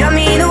 could you love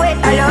me the way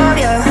I love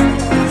you?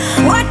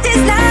 What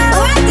is love?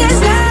 What is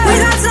love?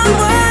 Without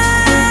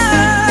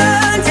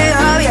someone to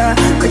love you,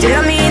 could you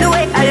love me the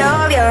way I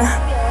love you?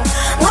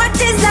 What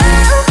is love?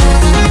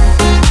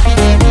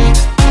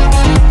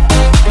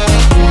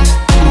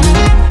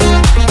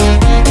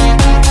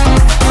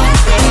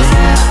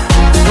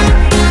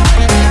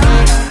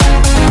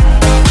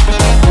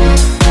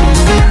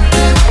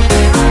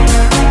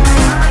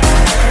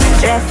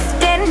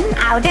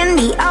 Out in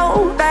the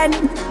open,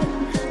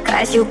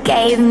 'cause you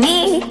gave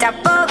me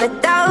double the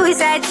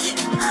dosage.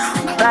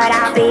 But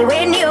I'll be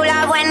with you,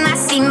 love, when I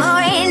see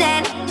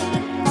morning.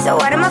 So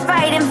what am I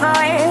fighting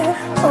for?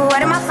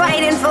 What am I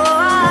fighting for?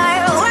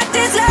 What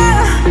is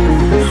love?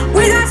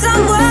 Without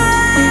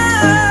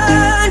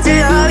someone to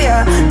love you,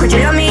 could you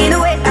love me the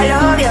way I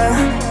love you?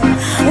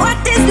 What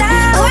is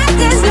love? What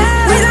is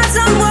love? Without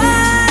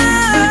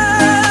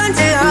someone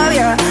to love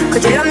you,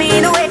 could you love me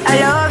the way I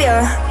love you?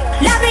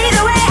 Love me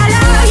the way I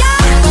love you.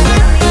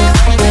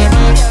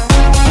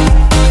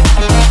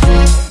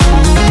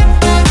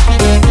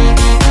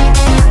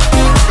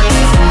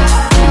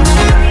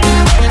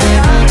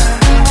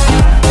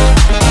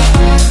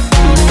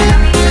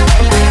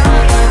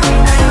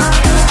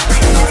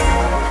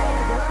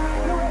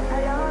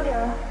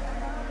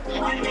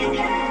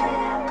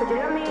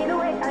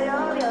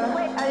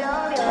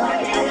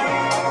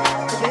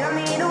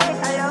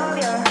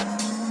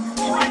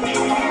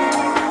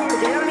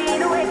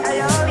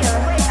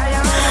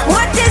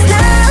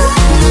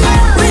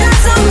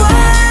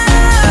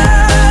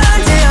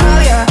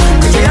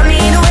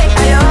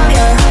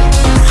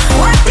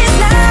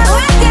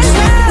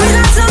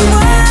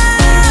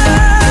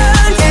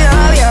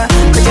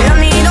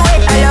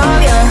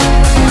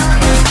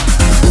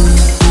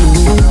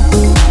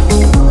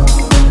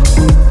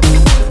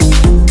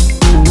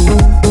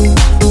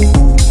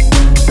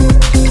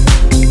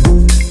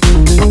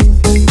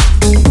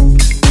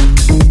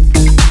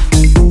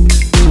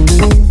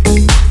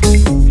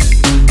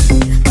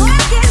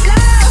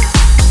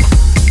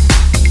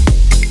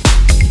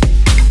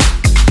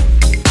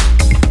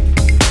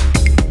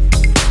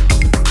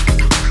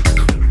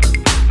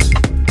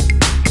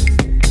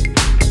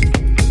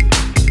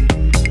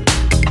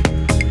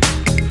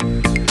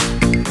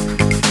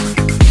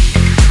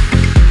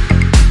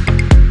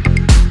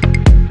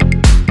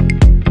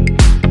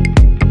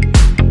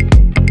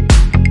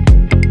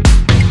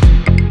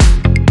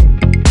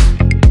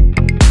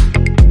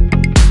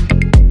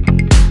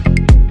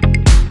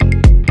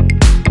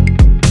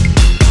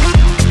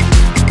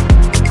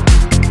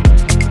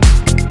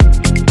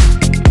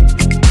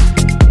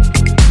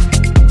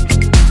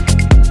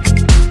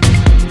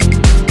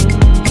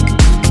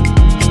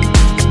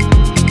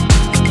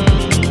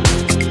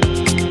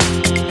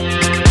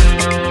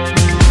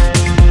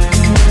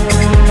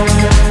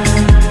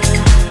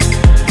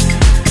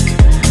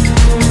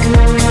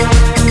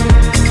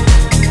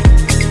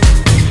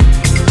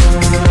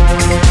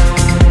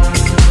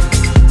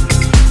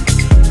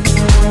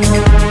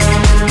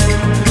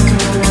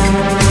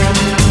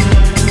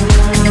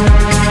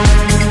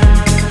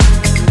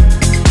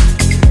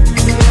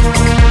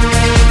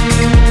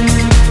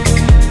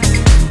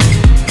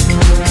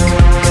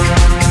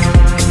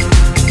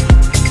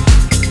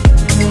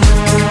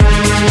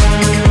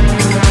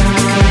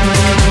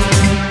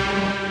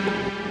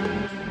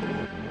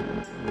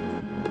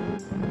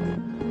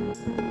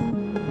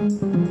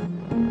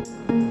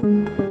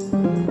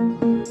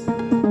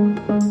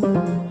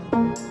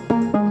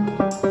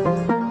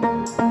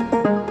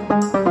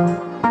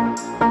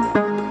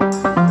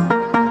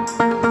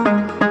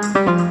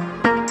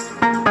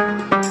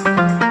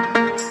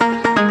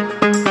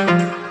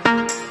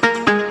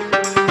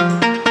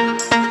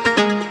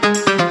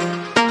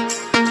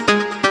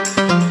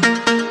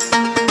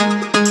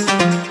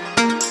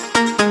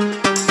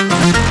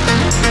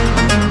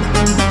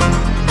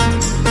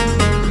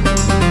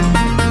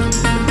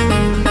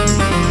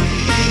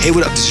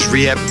 what up? This is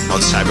Rehab on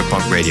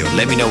Cyberpunk Radio.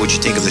 Let me know what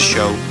you think of the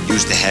show.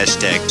 Use the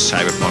hashtag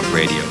Cyberpunk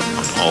Radio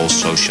on all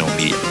social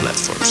media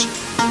platforms.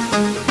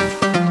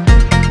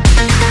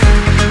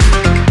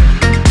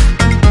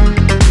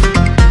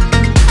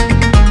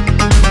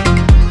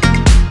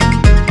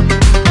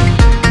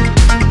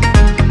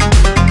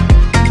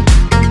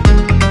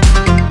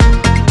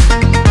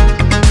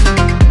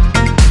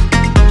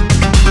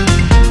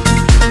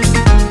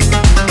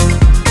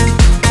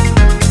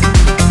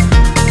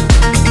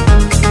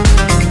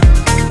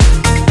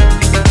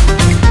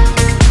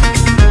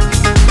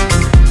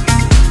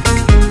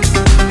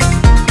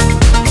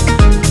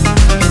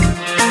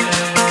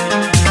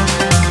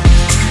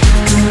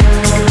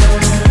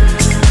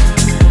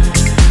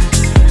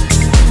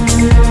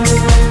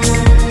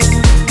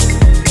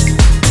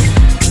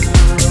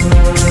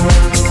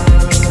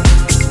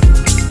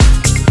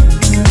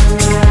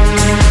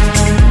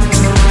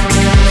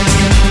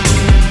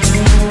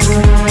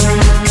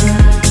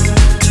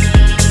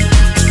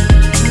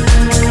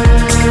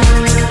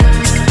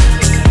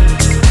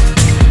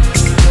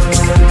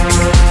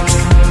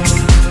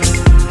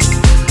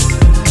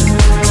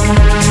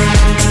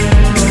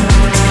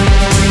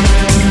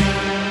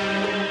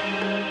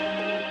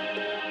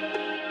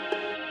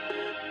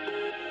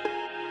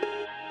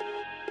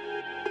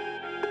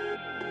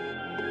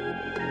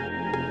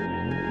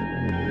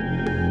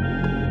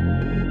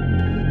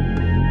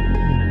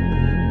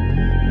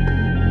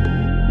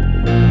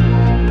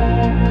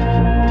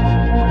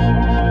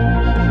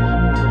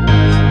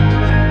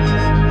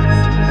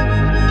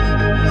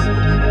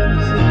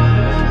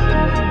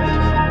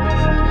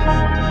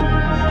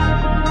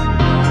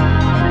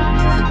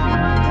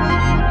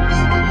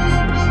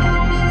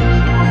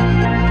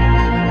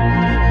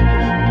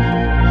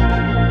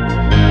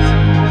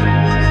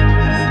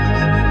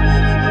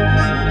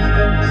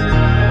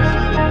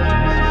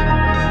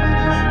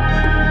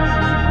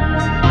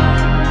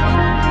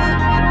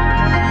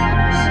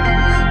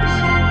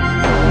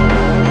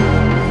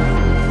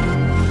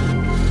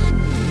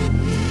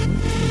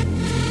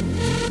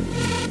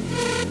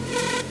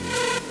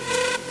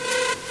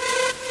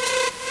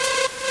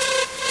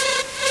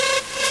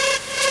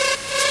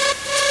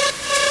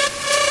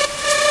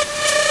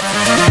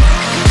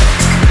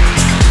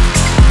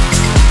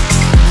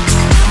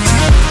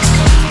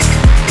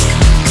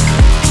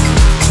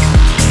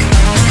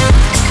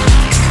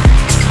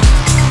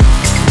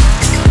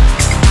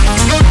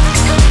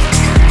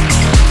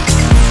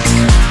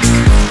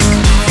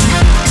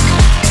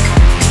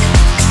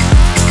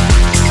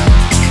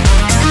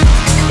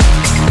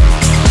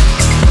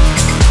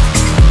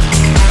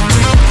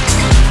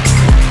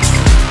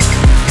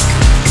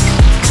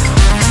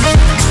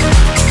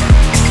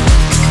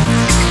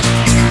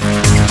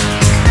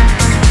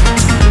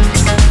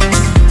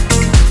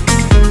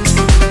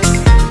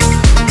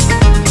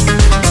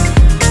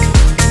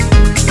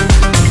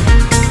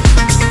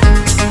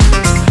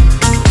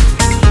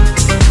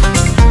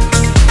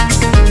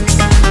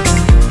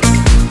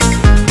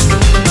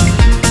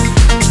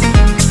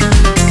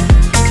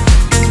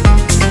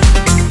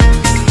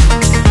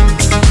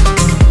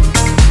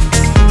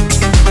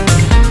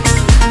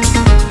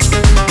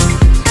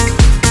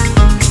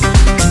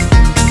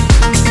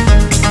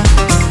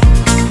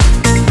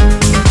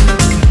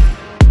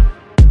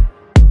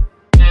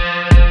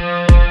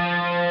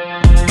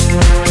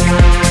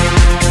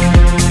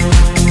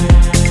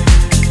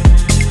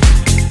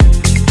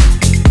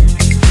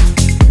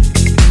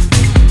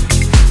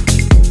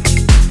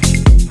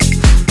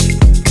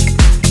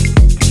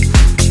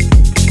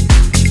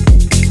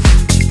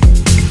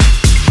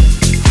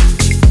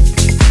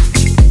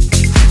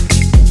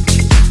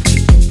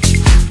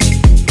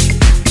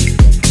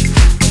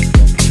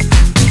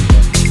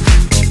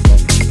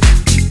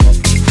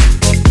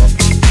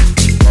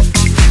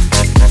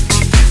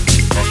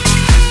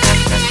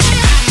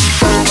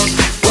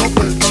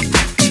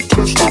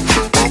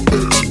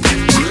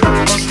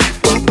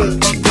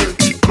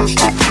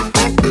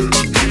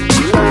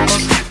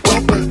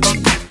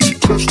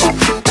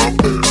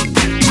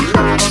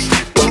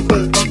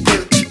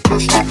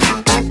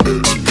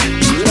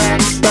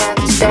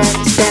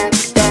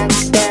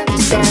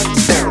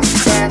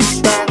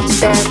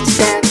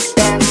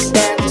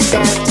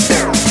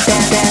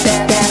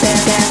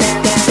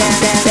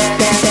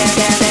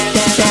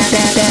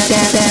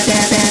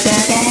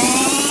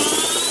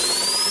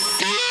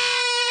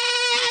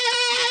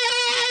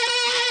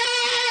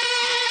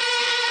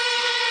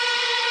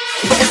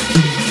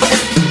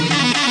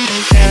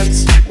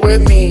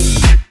 with me,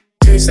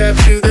 two-step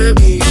to the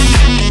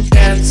beat.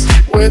 Dance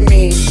with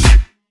me,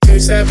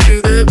 two-step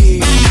to the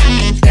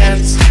beat.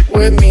 Dance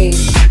with me,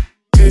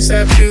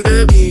 two-step to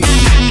the beat.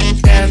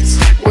 Dance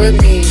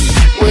with me,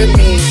 with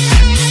me.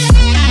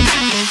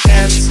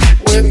 Dance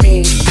with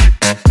me.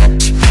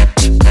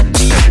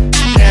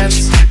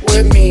 Dance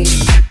with me.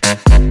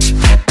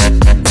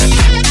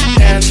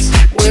 Dance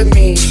with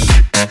me.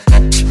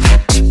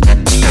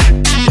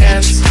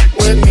 Dance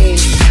with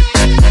me.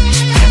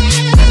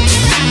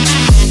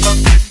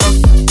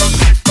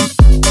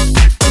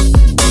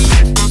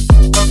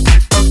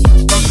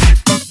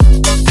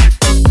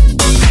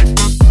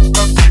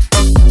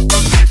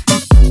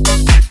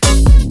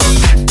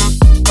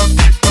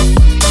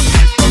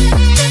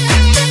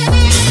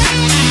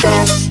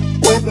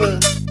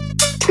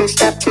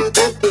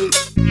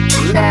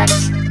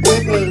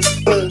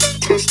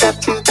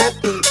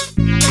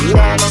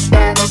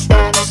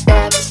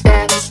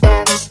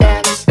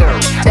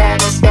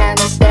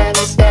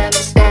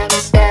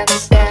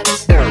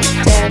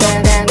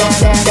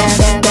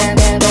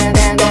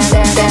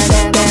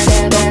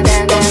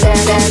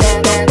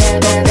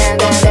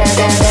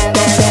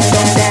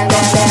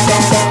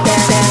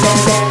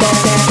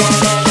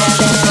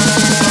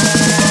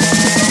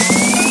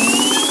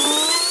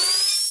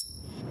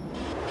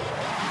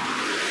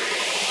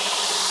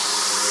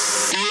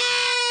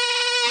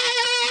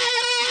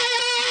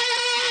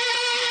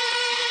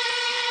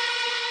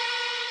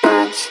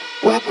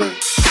 with me.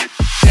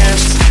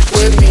 Dance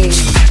with me.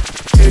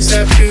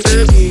 Two-step to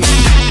the beat.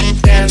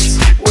 Dance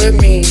with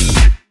me.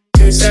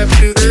 Two-step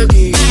to the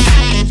beat.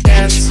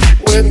 Dance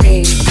with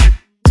me.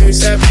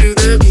 Two-step to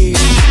the beat.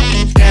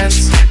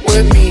 Dance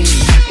with me.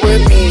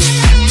 With me.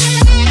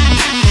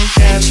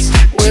 Dance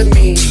with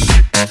me.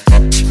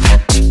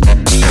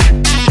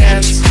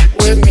 Dance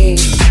with me.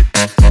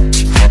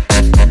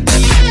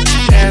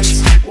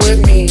 Dance with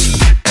me.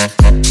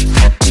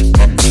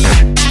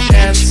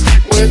 Dance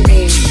with me.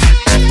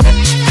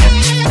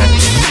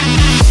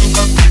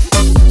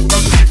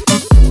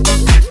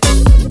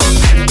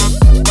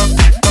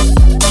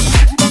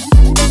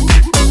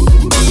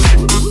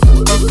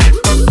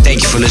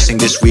 Thank you for listening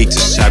this week to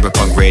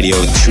Cyberpunk Radio.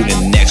 Tune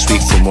in next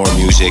week for more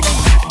music.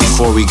 And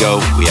before we go,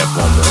 we have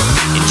one more.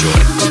 Enjoy.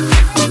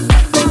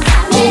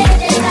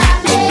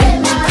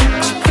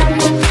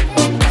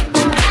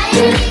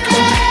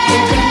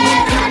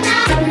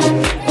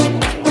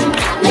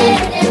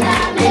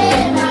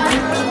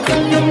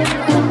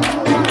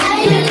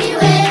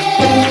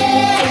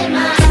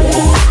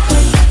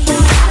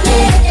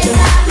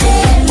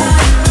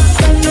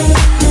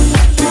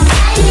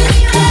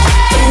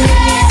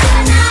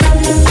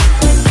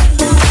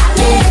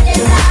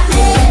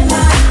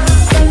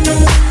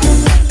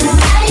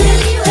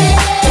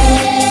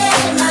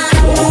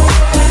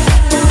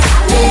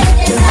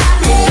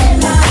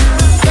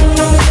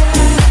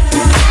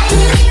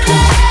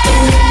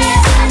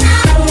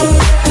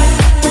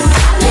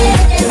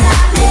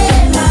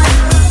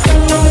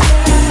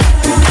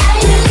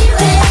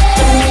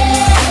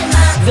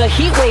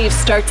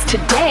 Starts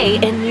today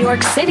in New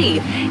York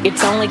City.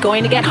 It's only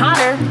going to get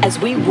hotter as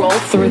we roll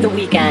through the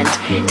weekend.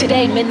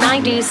 Today,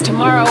 mid-90s,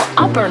 tomorrow,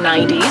 upper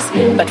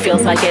 90s, but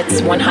feels like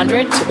it's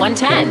 100 to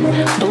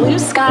 110. Blue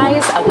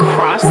skies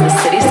across the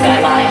city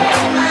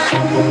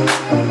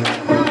skyline.